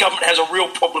 honestly, the government has a real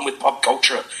problem with pub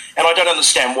culture. And I don't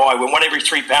understand why, when one every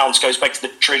 £3 goes back to the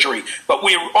Treasury. But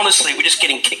we're just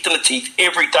getting kicked in the teeth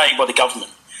every day by the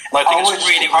government. And I think it's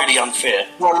really, really unfair.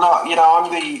 Well, I'm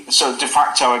the sort of de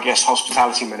facto, I guess,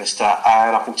 hospitality minister.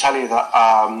 And I can tell you that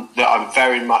I'm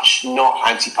very much not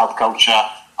anti-pub culture.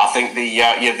 I think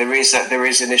there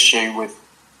is an issue with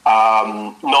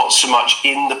not so much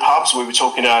in the pubs. We were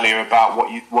talking earlier about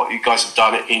what you guys have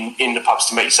done in the pubs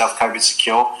to make yourself COVID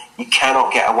secure. You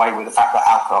cannot get away with the fact that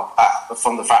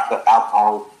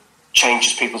alcohol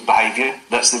changes people's behaviour.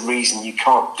 That's the reason you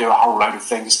can't do a whole load of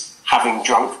things having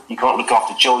drunk. You can't look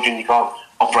after children. You can't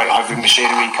operate heavy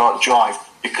machinery. You can't drive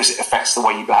because it affects the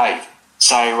way you behave.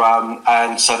 So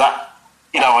that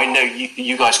I know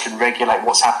you guys can regulate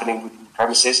what's happening within the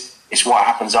premises. It's what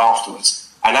happens afterwards.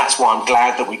 And that's why I'm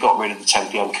glad that we got rid of the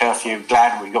 10 p.m. curfew,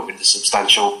 glad we got rid of the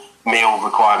substantial meal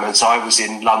requirements. I was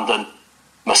in London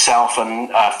myself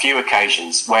on a few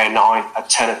occasions when at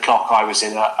 10 o'clock I was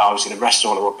in a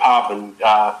restaurant or a pub and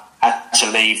had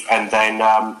to leave, and then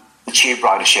the tube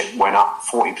ridership went up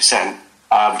 40%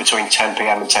 between 10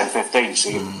 p.m. and 10:15.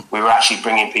 So we were actually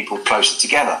bringing people closer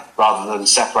together rather than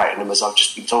separating them, as I've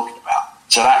just been talking about.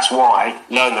 So that's why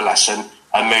learn the lesson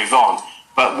and move on.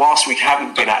 But whilst we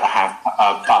haven't been able to have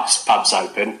pubs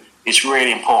open, it's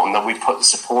really important that we put the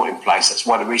support in place. That's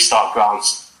why the Restart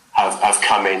grants have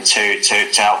come in to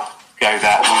help go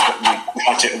there. We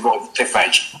had to avoid the cliff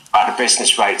edge about the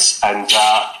business rates and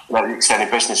the extended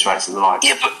business rates and the like.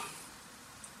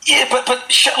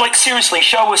 But seriously,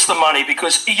 show us the money,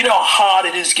 because you know how hard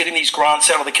it is getting these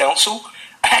grants out of the council.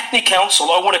 Hackney Council,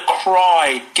 I want to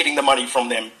cry getting the money from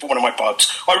them for one of my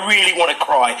pubs. I really want to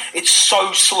cry. It's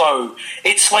so slow.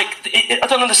 It's like, I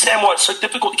don't understand why it's so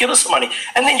difficult to give us the money.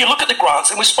 And then you look at the grants,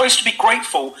 and we're supposed to be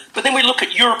grateful, but then we look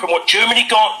at Europe and what Germany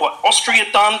got, what Austria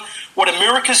done, what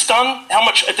America's done, how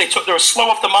much they're slow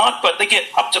off the mark, but they get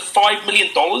up to $5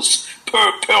 million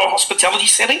per hospitality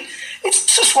setting. It's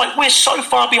just like, we're so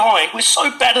far behind. We're so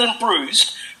battered and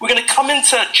bruised. We're going to come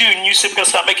into June, you said we're going to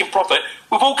start making profit.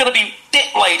 We're all going to be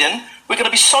debt-laden. We're going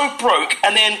to be so broke,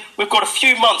 and then we've got a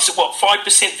few months of,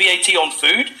 5% VAT on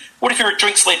food? What if you're a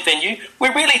drinks-led venue? We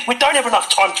don't have enough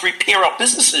time to repair our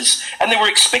businesses, and then we're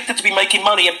expected to be making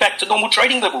money and back to normal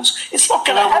trading levels. It's not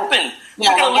going to happen.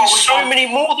 We're going to lose so many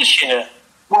more this year.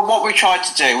 Well, what we tried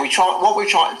to do, we try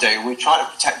to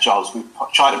protect jobs, we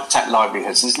try to protect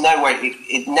livelihoods. There's no way,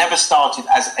 it never started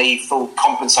as a full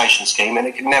compensation scheme, and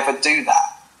it could never do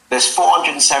that. There's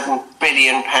 £407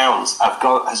 billion has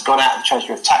gone out of the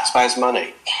Treasury of taxpayers'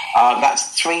 money.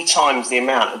 That's 3 times the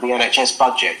amount of the NHS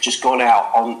budget just gone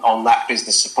out on that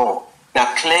business support.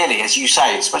 Now, clearly, as you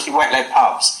say, especially wet-led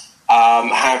pubs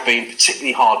have been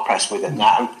particularly hard-pressed within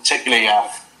that, and particularly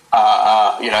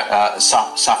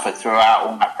suffered throughout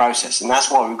all that process. And that's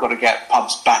why we've got to get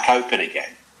pubs back open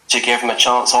again, to give them a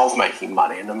chance of making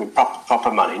money, and I mean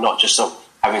proper money, not just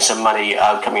having some money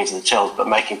coming into the tills, but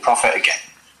making profit again.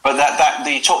 But that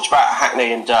you talked about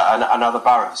Hackney and other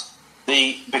boroughs.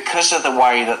 Because of the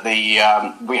way that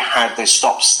we had this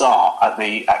stop-start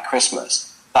at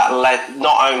Christmas, that led,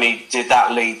 not only did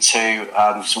that lead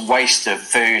to some waste of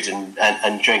food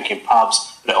and drink in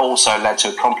pubs, but it also led to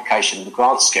a complication of the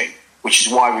grant scheme, which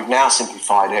is why we've now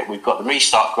simplified it. We've got the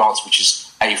Restart grants, which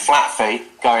is a flat fee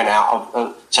going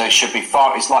out, so it should be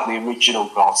it's like the original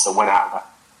grants that went out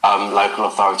of local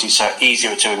authorities, so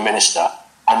easier to administer.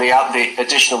 And the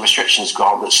additional restrictions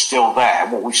grant that's still there,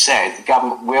 what we've said, the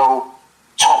government will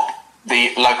top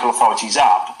the local authorities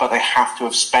up, but they have to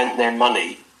have spent their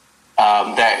money,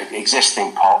 their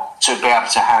existing pot, to be able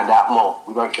to hand out more.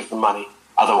 We won't give them money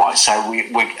otherwise. So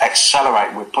we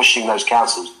accelerate, we're pushing those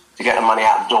councils to get the money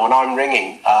out the door. And I'm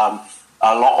ringing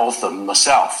a lot of them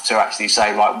myself to actually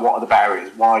say, like, what are the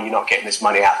barriers? Why are you not getting this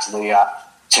money out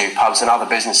to pubs and other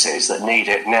businesses that need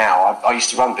it now? I used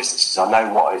to run businesses. I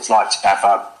know what it's like to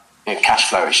have cash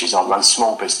flow issues. I've run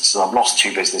small businesses. I've lost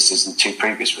 2 businesses in 2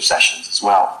 previous recessions as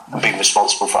well, and been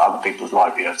responsible for other people's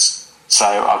livelihoods. So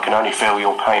I can only feel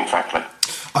your pain, frankly.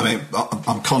 I mean,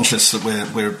 I'm conscious that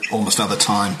we're almost out of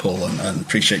time, Paul, and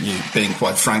appreciate you being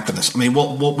quite frank with this. I mean,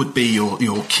 what would be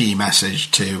your key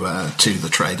message to the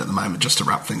trade at the moment, just to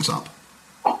wrap things up?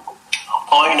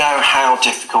 I know how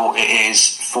difficult it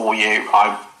is for you.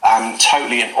 I am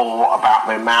totally in awe about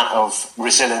the amount of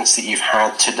resilience that you've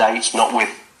had to date,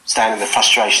 notwithstanding the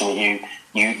frustration that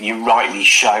you rightly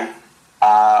show.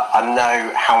 I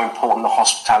know how important the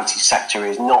hospitality sector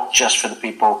is, not just for the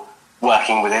people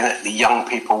working within it, the young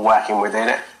people working within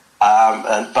it,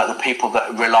 but the people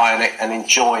that rely on it and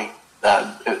enjoy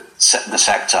the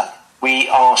sector. We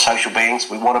are social beings.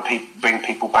 We want to bring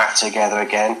people back together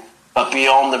again. But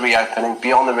beyond the reopening,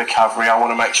 beyond the recovery, I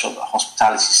want to make sure that the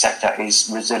hospitality sector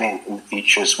is resilient in the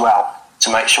future as well,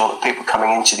 to make sure that people coming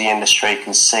into the industry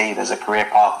can see there's a career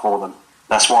path for them.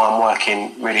 That's why I'm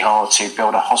working really hard to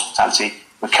build a hospitality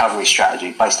recovery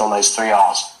strategy based on those 3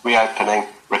 R's: reopening,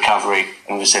 recovery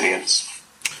and resilience.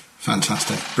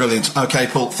 Fantastic. Brilliant. Okay,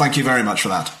 Paul, thank you very much for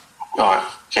that. All right.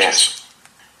 Cheers.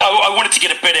 I wanted to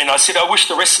get a bit in. I said, I wish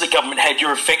the rest of the government had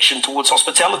your affection towards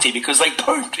hospitality, because they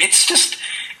don't. It's just...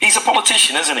 He's a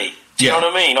politician, isn't he? Do you know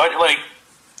what I mean?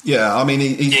 Yeah, I mean,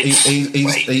 he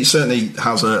certainly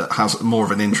has more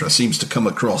of an interest. Seems to come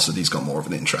across that he's got more of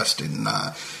an interest in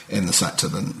the sector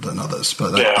than others.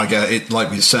 But I get it.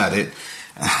 Like we said, it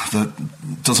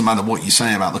doesn't matter what you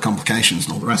say about the complications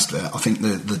and all the rest of it. I think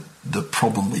the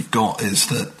problem we've got is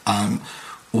that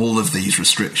all of these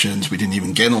restrictions, we didn't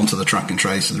even get onto the track and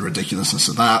trace and the ridiculousness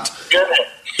of that. Yeah.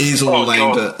 Is all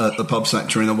aimed at the pub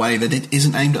sector in a way that it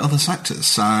isn't aimed at other sectors.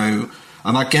 So,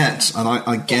 and I get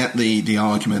the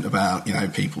argument about,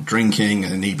 people drinking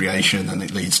and inebriation, and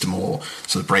it leads to more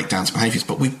sort of breakdowns of behaviours.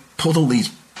 But we put all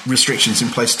these restrictions in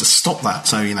place to stop that.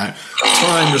 So,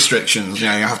 time restrictions. You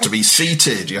have to be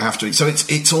seated. You have to. So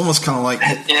it's almost kind of like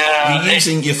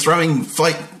you're throwing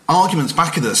arguments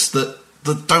back at us that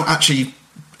don't actually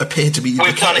appear to be.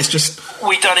 We've done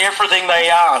everything they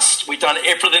asked.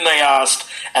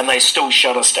 And they still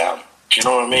shut us down. Do you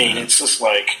know what I mean? It's just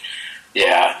like,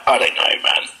 I don't know,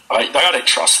 man. I don't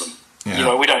trust them.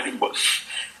 Yeah. We don't.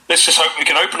 Let's just hope we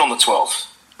can open on the 12th.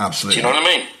 Absolutely. Do you know what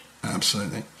I mean?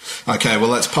 Absolutely. Okay, well,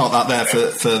 let's park that there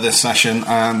for this session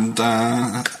and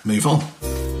move on.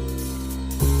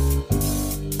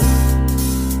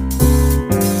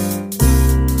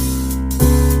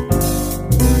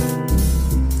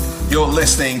 You're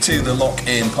listening to the Lock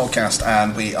In podcast,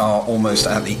 and we are almost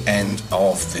at the end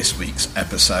of this week's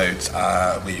episode.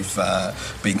 We've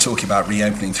been talking about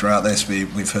reopening throughout this.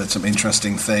 We've heard some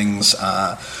interesting things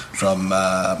from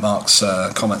Mark's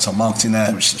comments on marketing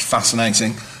there, which is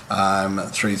fascinating,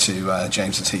 through to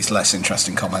James and Heath's less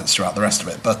interesting comments throughout the rest of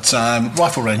it. But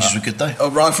rifle ranges were good, though.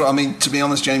 Rifle, I mean, to be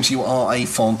honest, James, you are a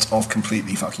font of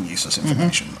completely fucking useless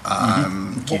information.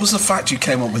 What was the fact you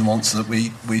came up with once that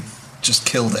we just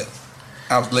killed it?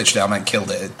 Literally, I meant killed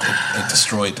it. It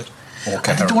destroyed it.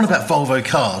 I did the one about Volvo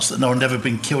cars, that no one had ever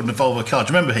been killed in a Volvo car.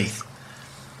 Do you remember, Heath?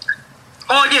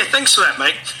 Oh, yeah, thanks for that,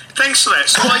 mate. Thanks for that.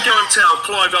 So I go and tell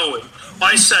Clive Owen,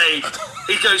 I say,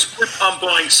 he goes, I'm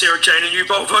buying Sarah Jane a new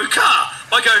Volvo car.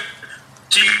 I go,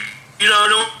 do you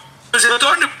know, I said, I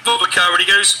don't have a Volvo car. And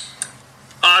he goes,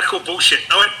 I call bullshit.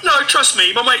 I went, no, trust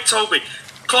me, my mate told me.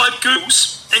 Clive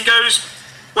Googles and goes,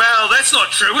 well, that's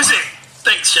not true, is it?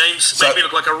 Thanks, James. Made me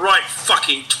look like a right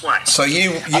fucking twat. So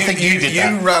you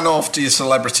ran off to your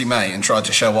celebrity mate and tried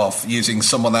to show off using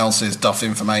someone else's duff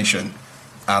information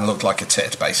and looked like a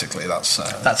tit, basically.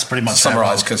 That's pretty much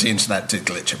summarised, because the internet did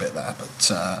glitch a bit there.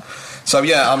 But so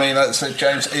yeah, I mean, so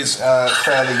James is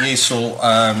fairly useful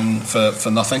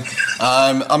for nothing.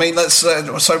 I mean,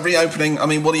 so reopening. I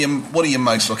mean, what are you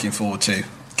most looking forward to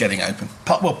getting open?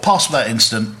 Well, past that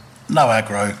incident, no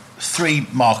aggro, 3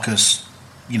 markers.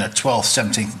 12th,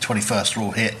 17th, and 21st are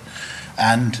all hit,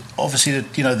 and obviously,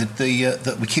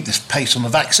 that we keep this pace on the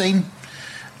vaccine,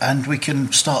 and we can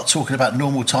start talking about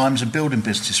normal times and building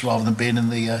business rather than being in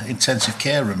the intensive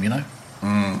care room.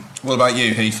 What about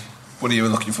you, Heath? What are you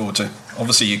looking forward to?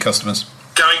 Obviously, your customers.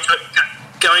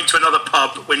 Going to another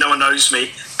pub where no one knows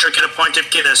me, drinking a pint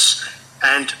of Guinness,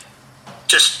 and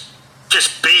just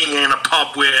being in a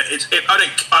pub where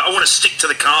I want to stick to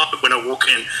the carpet when I walk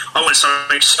in. I want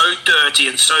something so dirty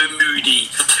and so moody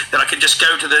that I can just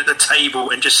go to the table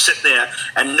and just sit there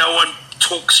and no one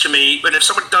talks to me. And if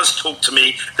someone does talk to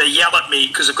me, they yell at me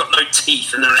because they've got no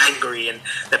teeth and they're angry and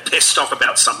they're pissed off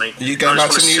about something. Are you going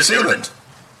back to New Zealand?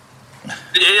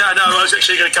 Yeah, no, I was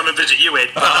actually going to come and visit you,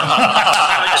 Ed.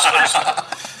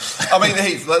 I mean,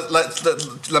 Heath,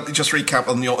 let me just recap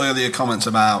on your earlier comments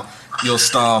about your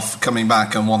staff coming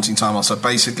back and wanting time off. So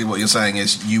basically what you're saying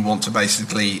is you want to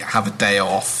basically have a day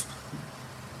off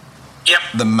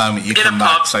the moment you come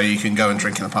back, so you can go and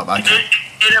drink in a pub. Okay.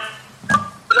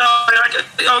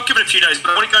 I'll give it a few days,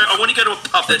 but I want to go to a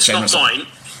pub that's not mine,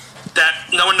 that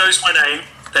no one knows my name,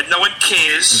 that no one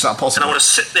cares. Is that possible? And I want to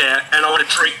sit there and I want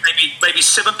to drink maybe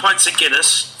 7 pints of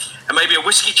Guinness and maybe a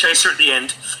whiskey chaser at the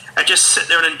end, and just sit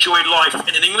there and enjoy life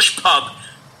in an English pub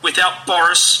without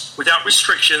Boris, without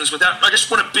restrictions, I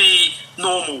just want to be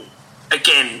normal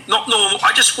again. Not normal.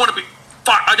 I just want to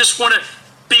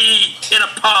be in a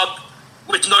pub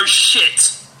with no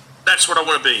shit. That's what I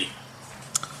want to be.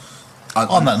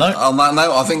 On that note,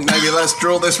 I think maybe let's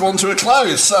draw this one to a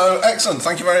close. So, excellent.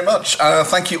 Thank you very much.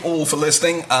 Thank you all for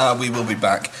listening. We will be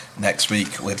back next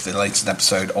week with the latest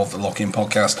episode of the Lock In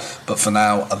podcast. But for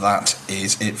now, that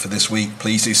is it for this week.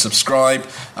 Please do subscribe,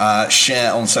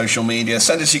 share on social media,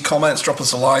 send us your comments, drop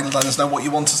us a line, let us know what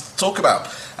you want us to talk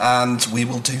about, and we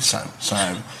will do so.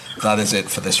 So, that is it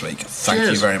for this week.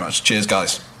 Thank you very much. Cheers,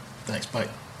 guys. Thanks. Bye.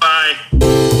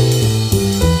 Bye.